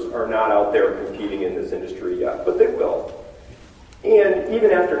farmers are not out there competing in this industry yet, but they will. And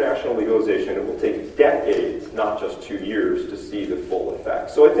even after national legalization, it will take decades, not just 2 years, to see the full effect.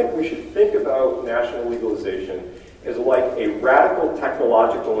 So I think we should think about national legalization as like a radical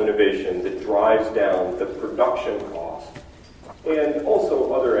technological innovation that drives down the production cost and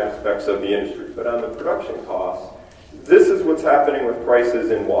also other aspects of the industry. But on the production costs, this is what's happening with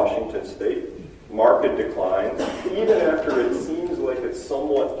prices in Washington State. Market declines. Even after it seems like it's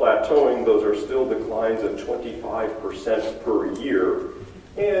somewhat plateauing, those are still declines of 25% per year.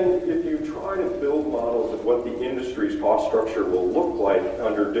 And if you try to build models of what the industry's cost structure will look like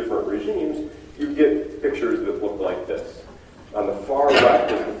under different regimes, you get pictures that look like this. On the far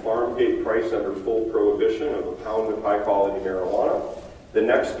left is the farm gate price under full prohibition of a pound of high-quality marijuana. The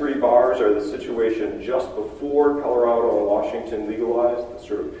next three bars are the situation just before Colorado and Washington legalized, the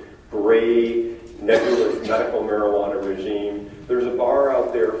sort of gray, nebulous medical marijuana regime. There's a bar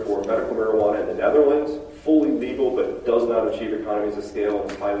out there for medical marijuana in the Netherlands, fully legal but does not achieve economies of scale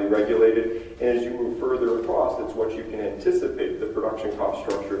and is highly regulated. And as you move further across, it's what you can anticipate the production cost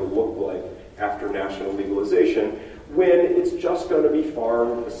structure to look like after national legalization, when it's just going to be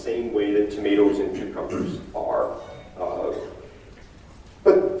farmed the same way that tomatoes and cucumbers are.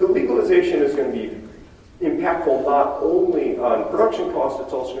 But the legalization is going to be impactful not only on production costs,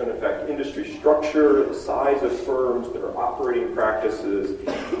 it's also going to affect industry structure, the size of firms, their operating practices.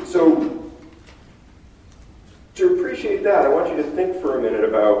 So to appreciate that, I want you to think for a minute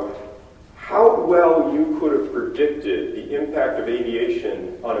about how well you could have predicted the impact of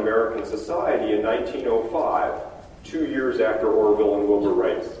aviation on American society in 1905, 2 years after Orville and Wilbur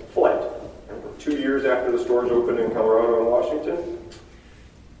Wright's flight. 2 years after the stores opened in Colorado and Washington.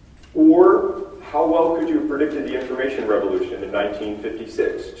 Or how well could you have predicted the information revolution in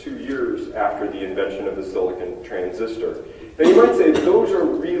 1956, 2 years after the invention of the silicon transistor? Now you might say those are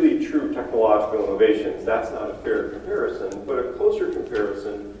really true technological innovations. That's not a fair comparison, but a closer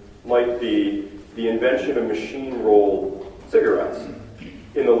comparison might be the invention of machine-rolled cigarettes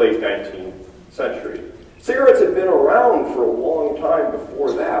in the late 19th century. Cigarettes had been around for a long time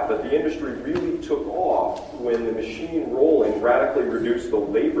before that, but the industry really took off when the machine rolling radically reduced the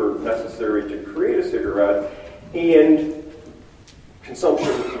labor necessary to create a cigarette, and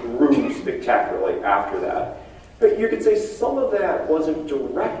consumption grew spectacularly after that. But you could say some of that wasn't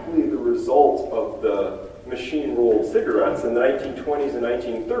directly the result of the machine-rolled cigarettes in the 1920s and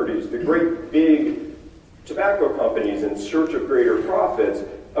 1930s. The great big tobacco companies, in search of greater profits,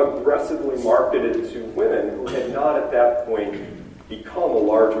 aggressively marketed to women who had not at that point become a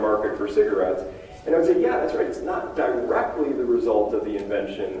large market for cigarettes. And I would say, yeah, that's right, it's not directly the result of the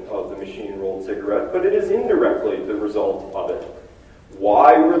invention of the machine-rolled cigarette, but it is indirectly the result of it.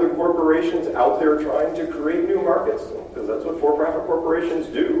 Why were the corporations out there trying to create new markets? Because that's what for-profit corporations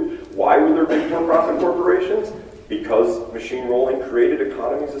do. Why were there big for-profit corporations? Because machine rolling created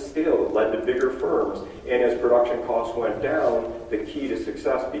economies of scale that led to bigger firms. And as production costs went down, the key to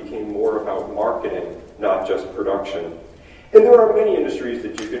success became more about marketing, not just production. And there are many industries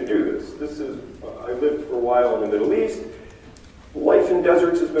that you can do this. I lived for a while in the Middle East. Life in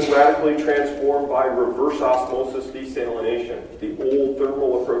deserts has been radically transformed by reverse osmosis desalination. The old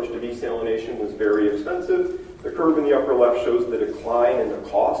thermal approach to desalination was very expensive. The curve in the upper left shows the decline in the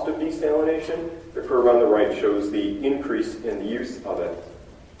cost of desalination. The curve on the right shows the increase in the use of it.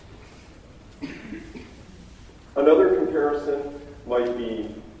 Another comparison might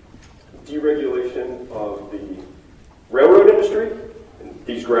be deregulation of the railroad industry. And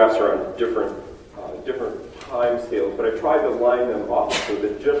these graphs are on different time scales, but I tried to line them up so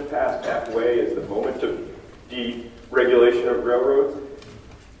that just past halfway is the moment of deregulation of railroads.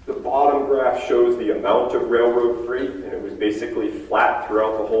 The bottom graph shows the amount of railroad freight, and it was basically flat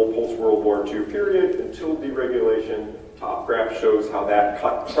throughout the whole post-World War II period until deregulation. Top graph shows how that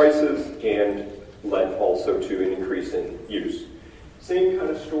cut prices and led also to an increase in use. Same kind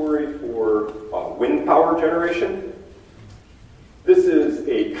of story for wind power generation. This is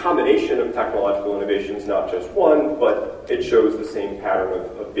a combination of technological innovations, not just one, but it shows the same pattern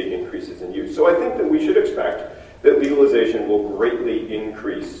of big increases in use. So I think that we should expect that legalization will greatly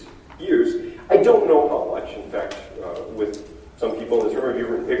increase use. I don't know how much. In fact, with some people in this room, have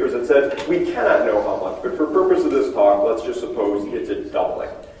written papers that said we cannot know how much, but for purpose of this talk, let's just suppose it's a doubling.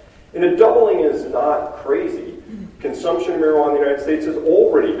 And a doubling is not crazy. Consumption of marijuana in the United States has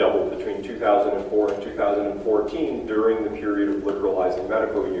already doubled between 2004 and 2014 during the period of liberalizing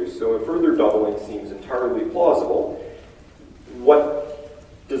medical use. So a further doubling seems entirely plausible. What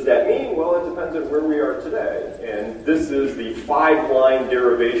does that mean? Well, it depends on where we are today. And this is the 5-line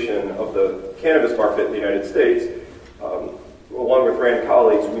derivation of the cannabis market in the United States. Along with Rand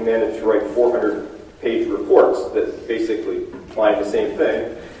colleagues, we managed to write 400-page reports that basically find the same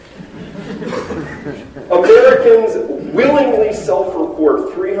thing. Americans willingly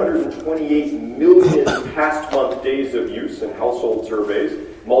self-report 328 million past month days of use in household surveys.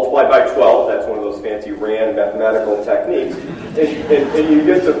 Multiplied by 12, that's one of those fancy Rand mathematical techniques, and you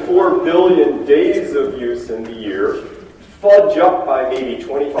get to 4 billion days of use in the year. Fudge up by maybe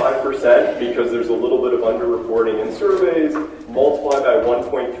 25% because there's a little bit of underreporting in surveys. Multiply by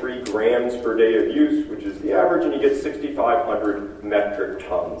 1.3 grams per day of use, which is the average, and you get 6,500 metric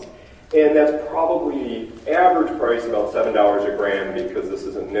tons. And that's probably the average price about $7 a gram because this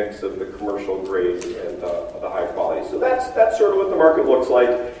is a mix of the commercial grades and the high quality. So that's sort of what the market looks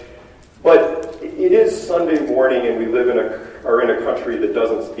like. But it is Sunday morning, and we live are in a country that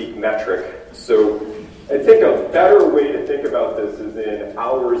doesn't speak metric. So I think a better way to think about this is in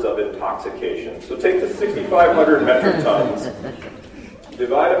hours of intoxication. So take the 6,500 metric tons,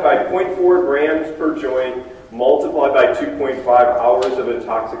 divide it by 0.4 grams per joint, multiply by 2.5 hours of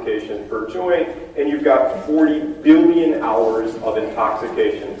intoxication per joint, and you've got 40 billion hours of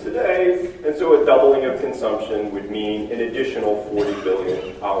intoxication today, and so a doubling of consumption would mean an additional 40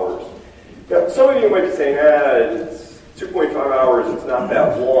 billion hours. Now, some of you might be saying, it's 2.5 hours, it's not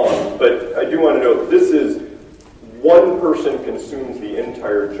that long, but I do want to note, this is one person consumes the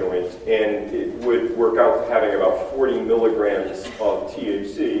entire joint, and it would work out to having about 40 milligrams of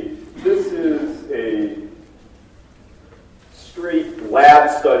THC. This is a straight lab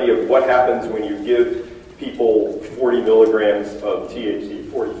study of what happens when you give people 40 milligrams of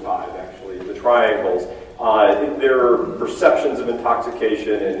THC, 45 actually, the triangles. There are perceptions of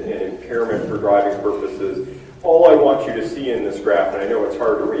intoxication and impairment for driving purposes. All I want you to see in this graph, and I know it's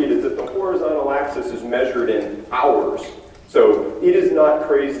hard to read, is that the horizontal axis is measured in hours. So it is not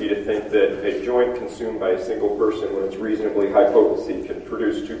crazy to think that a joint consumed by a single person when it's reasonably high potency can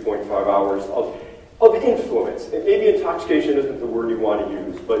produce 2.5 hours of influence. And maybe intoxication isn't the word you want to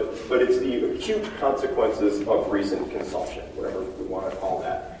use, but it's the acute consequences of recent consumption, whatever we want to call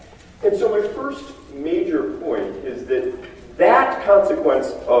that. And so my first major point is that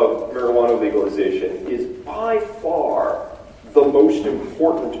consequence of marijuana legalization is by far the most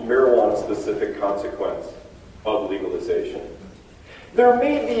important marijuana-specific consequence of legalization. There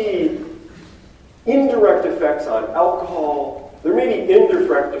may be indirect effects on alcohol, there may be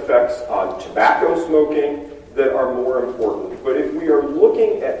indirect effects on tobacco smoking that are more important. But if we are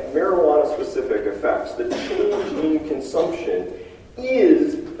looking at marijuana-specific effects, the change in consumption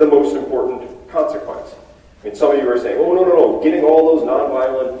is the most important consequence. I mean, some of you are saying, oh, no, getting all those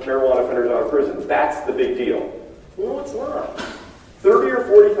nonviolent marijuana offenders out of prison, that's the big deal. No, it's not. 30 or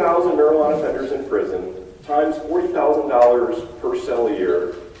 40,000 marijuana offenders in prison times $40,000 per cell a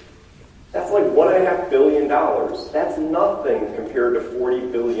year, that's like $1.5 billion. That's nothing compared to 40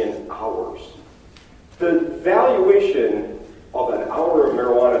 billion hours. The valuation of an hour of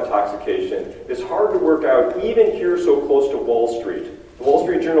marijuana intoxication is hard to work out even here so close to Wall Street. The Wall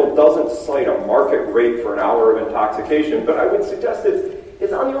Street Journal doesn't cite a market rate for an hour of intoxication, but I would suggest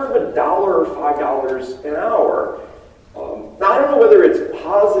it's on the order of $1 or $5 an hour. Now, I don't know whether it's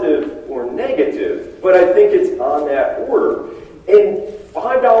positive or negative, but I think it's on that order. And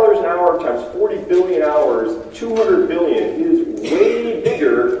 $5 an hour times 40 billion hours, 200 billion, is way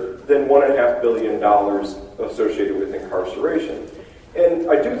bigger than $1.5 billion associated with incarceration. And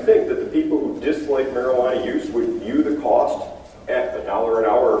I do think that the people who dislike marijuana use would view the cost at $1 an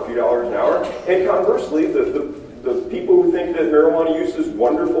hour or a few dollars an hour. And conversely, the people who think that marijuana use is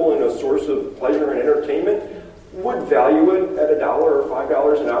wonderful and a source of pleasure and entertainment would value it at $1 or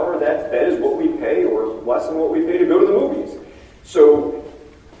 $5 an hour. That is what we pay, or less than what we pay to go to the movies. So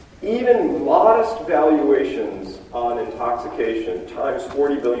valuations on intoxication times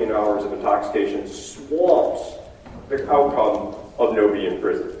 40 billion hours of intoxication swamps the outcome of nobody in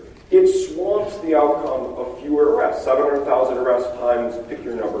prison. It swamps the outcome of fewer arrests. 700,000 arrests times, pick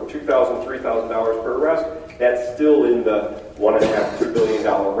your number, $2,000, $3,000 per arrest. That's still in the $1.5 to $2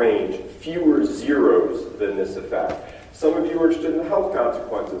 billion range. Fewer zeros than this effect. Some of you are interested in the health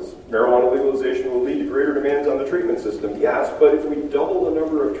consequences. Marijuana legalization will lead to greater demands on the treatment system. Yes, but if we double the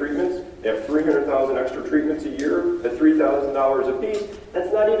number of treatments, have 300,000 extra treatments a year at $3,000 a piece,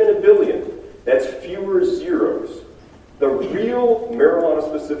 that's not even $1 billion. That's fewer zeros. The real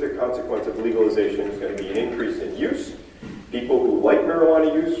marijuana-specific consequence of legalization is going to be an increase in use. People who like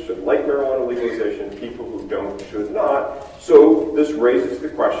marijuana use should like marijuana legalization. People who don't should not. So this raises the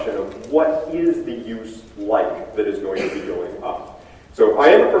question of what is the use like that is going to be going up. So I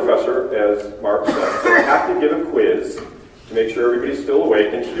am a professor, as Mark said, so I have to give a quiz to make sure everybody's still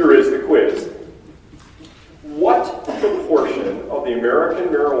awake, and here is the quiz. What proportion of the American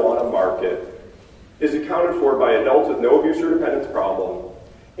marijuana market is accounted for by adults with no abuse or dependence problem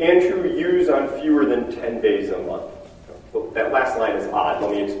and who use on fewer than 10 days a month? That last line is odd.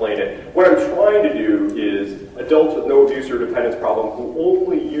 Let me explain it. What I'm trying to do is adults with no abuse or dependence problem who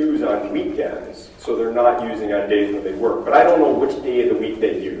only use on weekends, so they're not using on days when they work. But I don't know which day of the week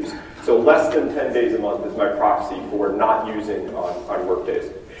they use. So less than 10 days a month is my proxy for not using on work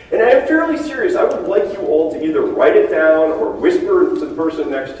days. And I am fairly serious. I would like you all to either write it down or whisper to the person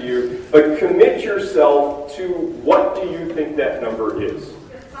next to you, but commit yourself to what do you think that number is.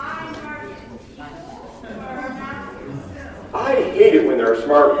 I hate it when there are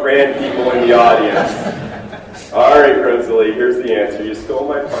smart, grand people in the audience. All right, Rosalie, here's the answer. You stole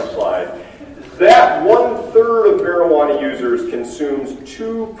my punchline. That 1/3 of marijuana users consumes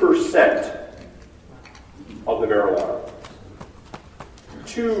 2% of the marijuana.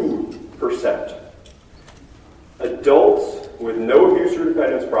 2%. Adults with no abuse or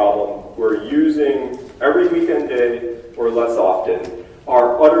dependence problem who are using every weekend day or less often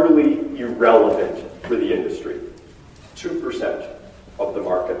are utterly irrelevant for the industry. 2% of the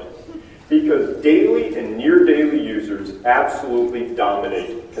market. Because daily and near daily users absolutely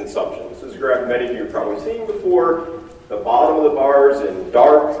dominate consumption. This is a graph many of you have probably seen before. The bottom of the bars in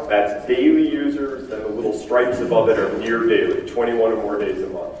dark, that's daily users, then the little stripes above it are near daily, 21 or more days a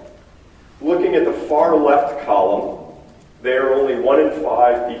month. Looking at the far left column, there are only 1 in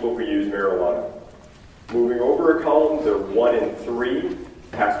 5 people who use marijuana. Moving over a column, they're 1 in 3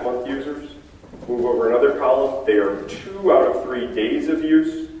 past month users. Move over another column, they are 2 out of 3 days of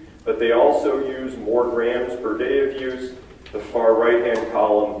use, but they also use more grams per day of use. The far right-hand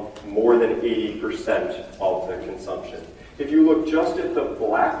column, more than 80% of the consumption. If you look just at the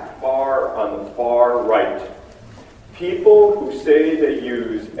black bar on the far right, people who say they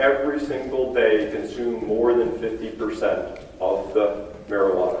use every single day consume more than 50% of the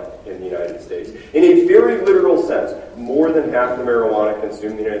marijuana in the United States. In a very literal sense, more than half the marijuana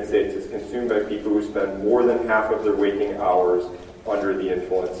consumed in the United States is consumed by people who spend more than half of their waking hours under the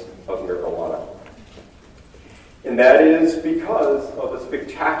influence of marijuana. And that is because of a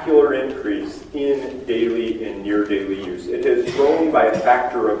spectacular increase in daily and near daily use. It has grown by a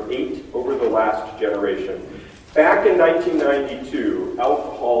factor of 8 over the last generation. Back in 1992,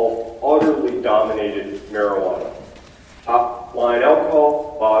 alcohol utterly dominated marijuana. Top line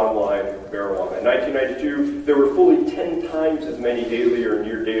alcohol, bottom line marijuana. In 1992, there were fully 10 times as many daily or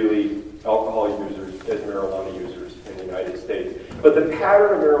near daily alcohol users as marijuana users in the United States. But the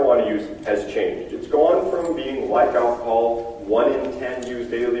pattern of marijuana use has changed. It's gone from being like alcohol, 1 in 10 used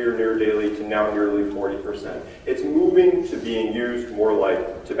daily or near daily, to now nearly 40%. It's moving to being used more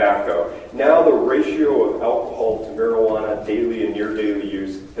like tobacco. Now the ratio of alcohol to marijuana daily and near daily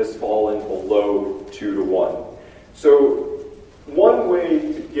use has fallen below 2 to 1. So one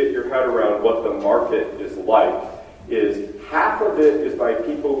way to get your head around what the market is like is half of it is by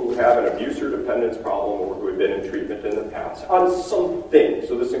people who have an abuse or dependence problem or who have been in treatment in the past on something.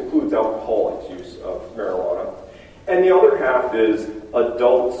 So this includes alcoholics' use of marijuana. And the other half is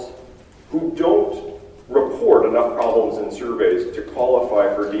adults who don't report enough problems in surveys to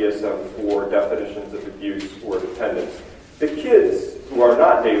qualify for DSM-IV definitions of abuse or dependence. The kids who are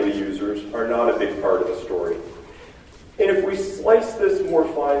not daily users are not a big part of the story. And if we slice this more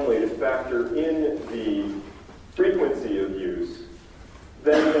finely to factor in the frequency of use,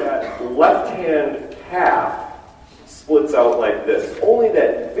 then that left-hand half splits out like this. Only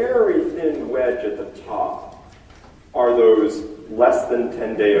that very thin wedge at the top are those less than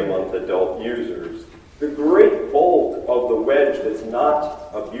 10-day-a-month adult users. The great bulk of the wedge that's not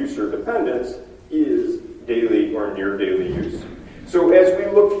abuse or dependence is daily or near daily use. So as we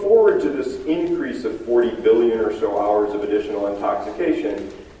look forward to this increase of 40 billion or so hours of additional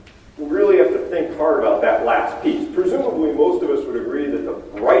intoxication, we really have to think hard about that last piece. Presumably, most of us would agree that the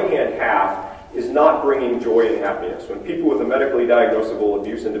right-hand half is not bringing joy and happiness. When people with a medically diagnosable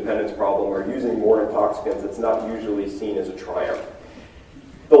abuse and dependence problem are using more intoxicants, it's not usually seen as a triumph.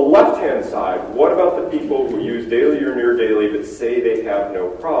 The left-hand side, what about the people who use daily or near daily but say they have no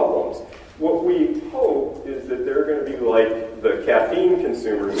problems? What we hope is that they're going to be like the caffeine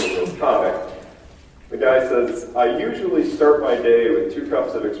consumers in this comic. The guy says, I usually start my day with 2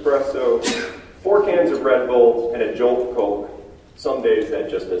 cups of espresso, 4 cans of Red Bull, and a jolt of Coke. Some days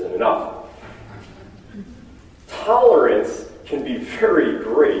that just isn't enough. Tolerance can be very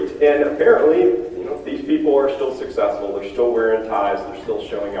great, and apparently, these people are still successful. They're still wearing ties. They're still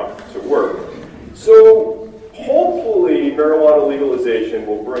showing up to work. So hopefully, marijuana legalization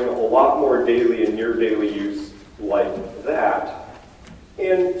will bring a lot more daily and near daily use like that.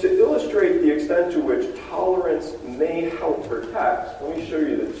 And to illustrate the extent to which tolerance may help protect, let me show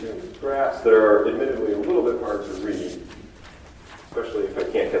you the 2 graphs that are admittedly a little bit hard to read, especially if I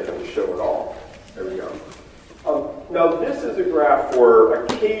can't get them to show at all. There we go. Now, this is a graph for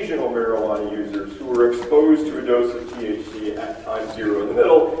occasional marijuana users who were exposed to a dose of THC at time 0 in the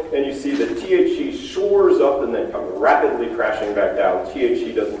middle, and you see that THC soars up and then comes rapidly crashing back down.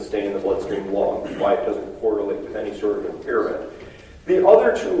 THC doesn't stay in the bloodstream long, which is why it doesn't correlate with any sort of impairment. The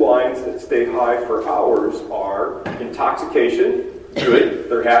other 2 lines that stay high for hours are intoxication, good,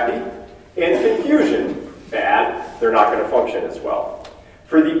 they're happy, and confusion, bad, they're not going to function as well.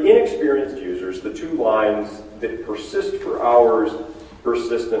 For the inexperienced users, the 2 lines that persist for hours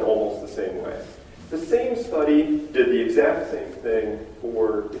persist in almost the same way. The same study did the exact same thing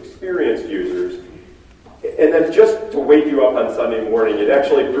for experienced users. And then just to wake you up on Sunday morning, it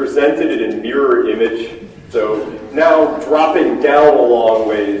actually presented it in mirror image. So now dropping down a long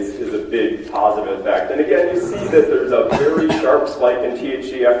ways is a big positive effect. And again, you see that there's a very sharp spike in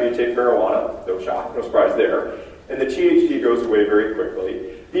THC after you take marijuana. No shock, no surprise there. And the THC goes away very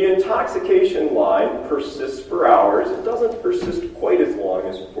quickly. The intoxication line persists for hours. It doesn't persist quite as long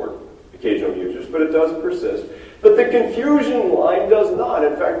as for occasional users, but it does persist. But the confusion line does not.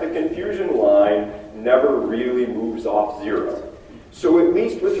 In fact, the confusion line never really moves off 0. So at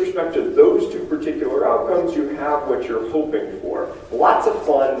least with respect to those 2 particular outcomes, you have what you're hoping for. Lots of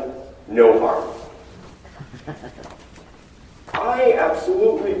fun, no harm. I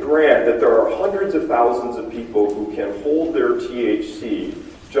absolutely grant that there are hundreds of thousands of people who can hold their THC,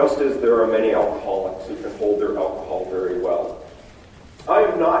 just as there are many alcoholics who can hold their alcohol very well. I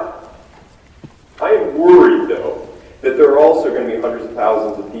am worried, though, that there are also going to be hundreds of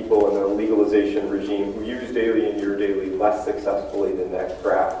thousands of people in the legalization regime who use daily and near daily less successfully than that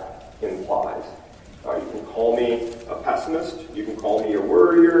graph implies. You can call me a pessimist, you can call me a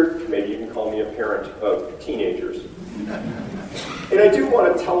worrier, maybe you can call me a parent of teenagers. And I do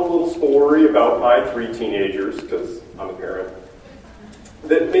want to tell a little story about my 3 teenagers, because I'm a parent,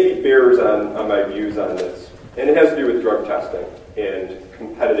 that maybe bears on my views on this. And it has to do with drug testing and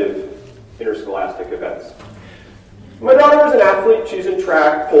competitive interscholastic events. My daughter is an athlete. She's in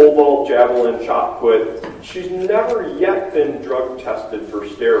track, pole vault, javelin, shot put. She's never yet been drug tested for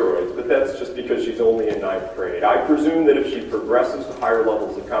steroids, but that's just because she's only in 9th grade. I presume that if she progresses to higher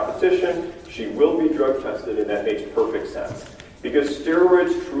levels of competition, she will be drug tested, and that makes perfect sense. Because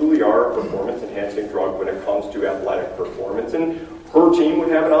steroids truly are a performance-enhancing drug when it comes to athletic performance, and her team would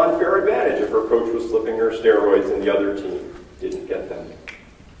have an unfair advantage if her coach was slipping her steroids and the other team didn't get them.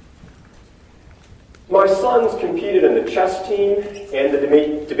 My sons competed in the chess team and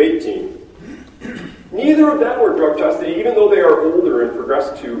the debate team. Neither of them were drug tested, even though they are older and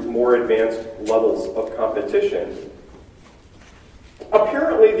progressed to more advanced levels of competition.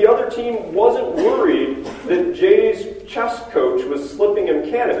 Apparently, the other team wasn't worried that Jay's chess coach was slipping him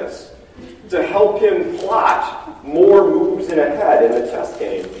cannabis to help him plot more moves in ahead in the chess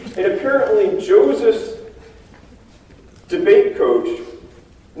game. And apparently, Joseph's debate coach,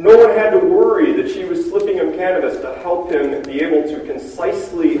 no one had to worry that she was slipping him cannabis to help him be able to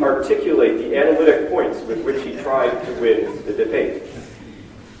concisely articulate the analytic points with which he tried to win the debate.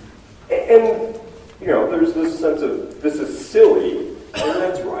 And, there's this sense of, this is silly, and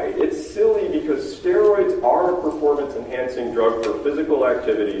that's right. It's silly because steroids are a performance-enhancing drug for physical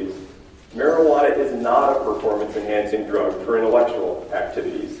activities. Marijuana is not a performance-enhancing drug for intellectual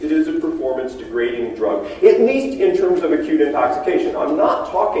activities. It is a performance-degrading drug, at least in terms of acute intoxication. I'm not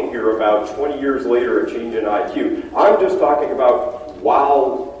talking here about 20 years later a change in IQ. I'm just talking about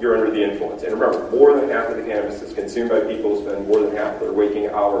while you're under the influence. And remember, more than half of the cannabis is consumed by people who spend more than half of their waking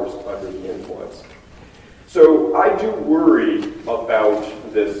hours under the influence. So I do worry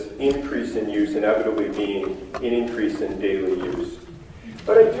about this increase in use inevitably being an increase in daily use.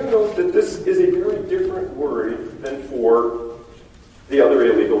 But I do note that this is a very different worry than for the other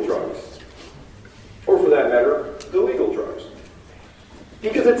illegal drugs, or for that matter, the legal drugs.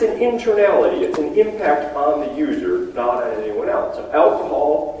 Because it's an internality, it's an impact on the user, not on anyone else. And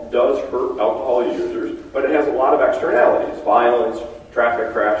alcohol does hurt alcohol users, but it has a lot of externalities, violence,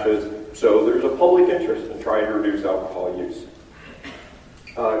 traffic crashes, so there's a public interest in trying to reduce alcohol use.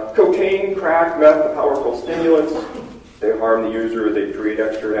 Cocaine, crack, meth, the powerful stimulants, they harm the user, they create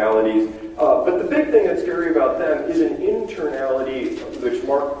externalities. But the big thing that's scary about them is an internality, which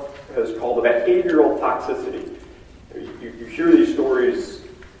Mark has called the behavioral toxicity. You hear these stories,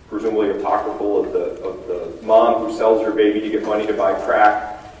 presumably apocryphal, of the mom who sells her baby to get money to buy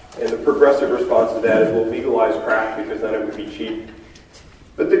crack, and the progressive response to that is, we'll legalize crack because then it would be cheap.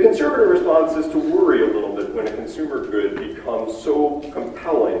 But the conservative response is to worry a little bit when a consumer good becomes so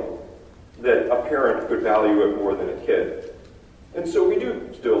compelling that a parent could value it more than a kid. And so we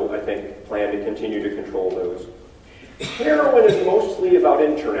do still, I think, plan to continue to control those. Heroin is mostly about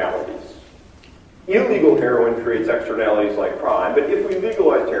internalities. Illegal heroin creates externalities like crime, but if we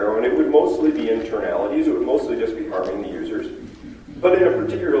legalized heroin, it would mostly be internalities. It would mostly just be harming the users, but in a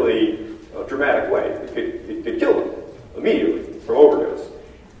particularly dramatic way. It could kill them immediately from overdose.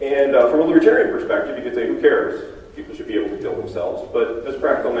 And from a libertarian perspective, you could say, who cares? People should be able to kill themselves. But as a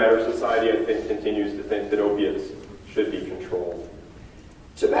practical matter, society, I think, continues to think that opiates should be controlled.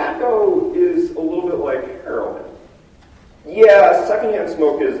 Tobacco is a little bit like heroin. Yeah, secondhand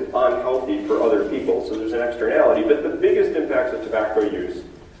smoke is unhealthy for other people, so there's an externality, but the biggest impacts of tobacco use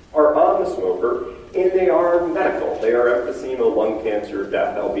are on the smoker, and they are medical. They are emphysema, lung cancer,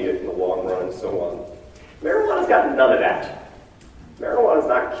 death, albeit in the long run, and so on. Marijuana's got none of that. Marijuana's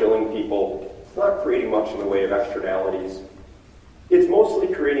not killing people. It's not creating much in the way of externalities. It's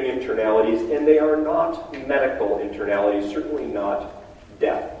mostly creating internalities, and they are not medical internalities, certainly not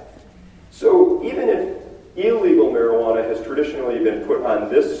death. So even if illegal marijuana has traditionally been put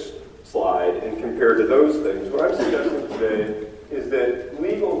on this slide and compared to those things, what I'm suggesting today is that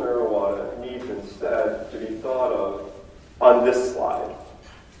legal marijuana needs instead to be thought of on this slide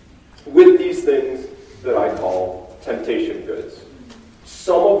with these things that I call temptation goods,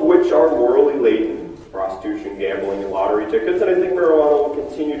 some of which are morally laden, prostitution, gambling, and lottery tickets, and I think marijuana will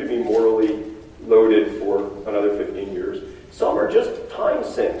continue to be morally loaded for another 15 years. Some are just time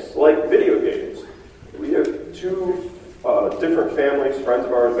sinks, like video games. We have two different families, friends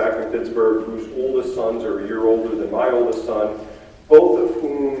of ours back in Pittsburgh, whose oldest sons are a year older than my oldest son, both of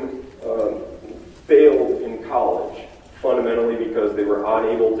whom failed in college, fundamentally because they were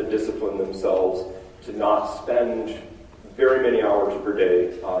unable to discipline themselves to not spend very many hours per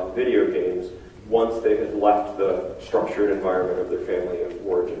day on video games once they had left the structured environment of their family of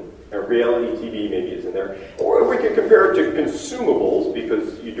origin. Reality TV maybe is in there. Or we could compare it to consumables,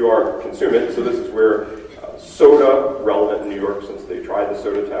 because you are consume it. So this is where soda, relevant in New York since they tried the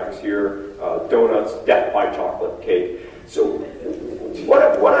soda tax here, donuts, death by chocolate cake. So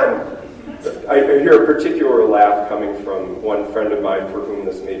I hear a particular laugh coming from one friend of mine for whom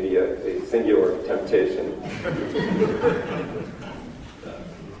this may be a singular temptation.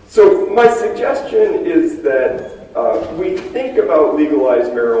 So my suggestion is that we think about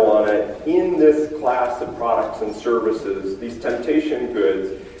legalized marijuana in this class of products and services, these temptation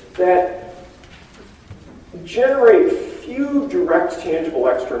goods, that generate few direct tangible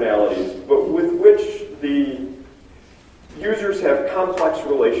externalities, but with which the users have complex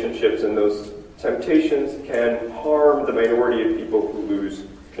relationships, and those temptations can harm the minority of people who lose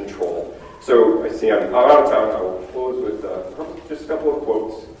control. So I see I'm out of time. I will close with just a couple of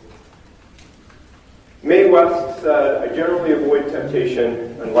quotes. Mae West said, "I generally avoid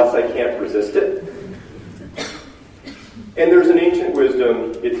temptation unless I can't resist it." And there's an ancient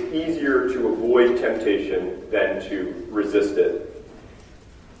wisdom, it's easier to avoid temptation than to resist it.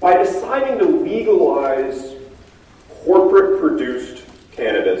 By deciding to legalize corporate-produced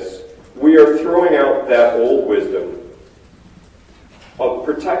cannabis, we are throwing out that old wisdom of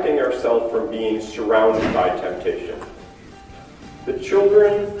protecting ourselves from being surrounded by temptation. The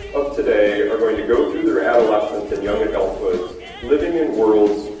children of today are going to go through their adolescence and young adulthood living in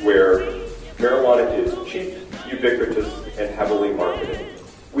worlds where marijuana is cheap, ubiquitous, and heavily marketed.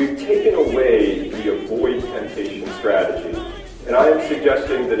 We've taken away the avoid temptation strategy, and I am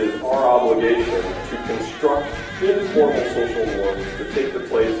suggesting that it's our obligation to construct informal social norms to take the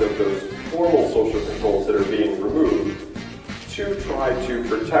place of those formal social controls that are being removed to try to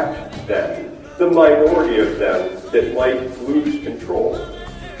protect them, the minority of them that might lose control.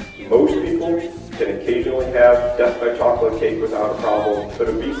 Most people can occasionally have death by chocolate cake without a problem, but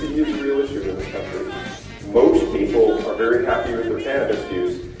obesity is a real issue in this country. Most people are very happy with their cannabis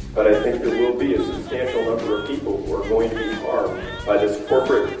use, but I think there will be a substantial number of people who are going to be harmed by this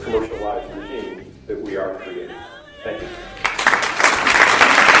corporate commercialized regime that we are creating. Thank you.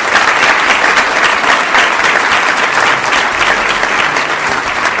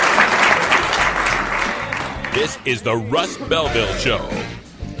 This is the Russ Belville Show.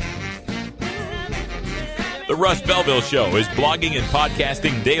 The Russ Belville Show is blogging and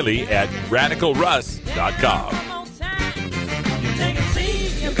podcasting daily at RadicalRuss.com. You take a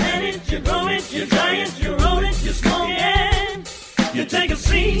seed, you plant it, you grow it, you dry it, you roll it, you smoke it. You take a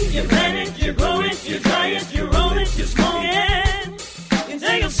seed, you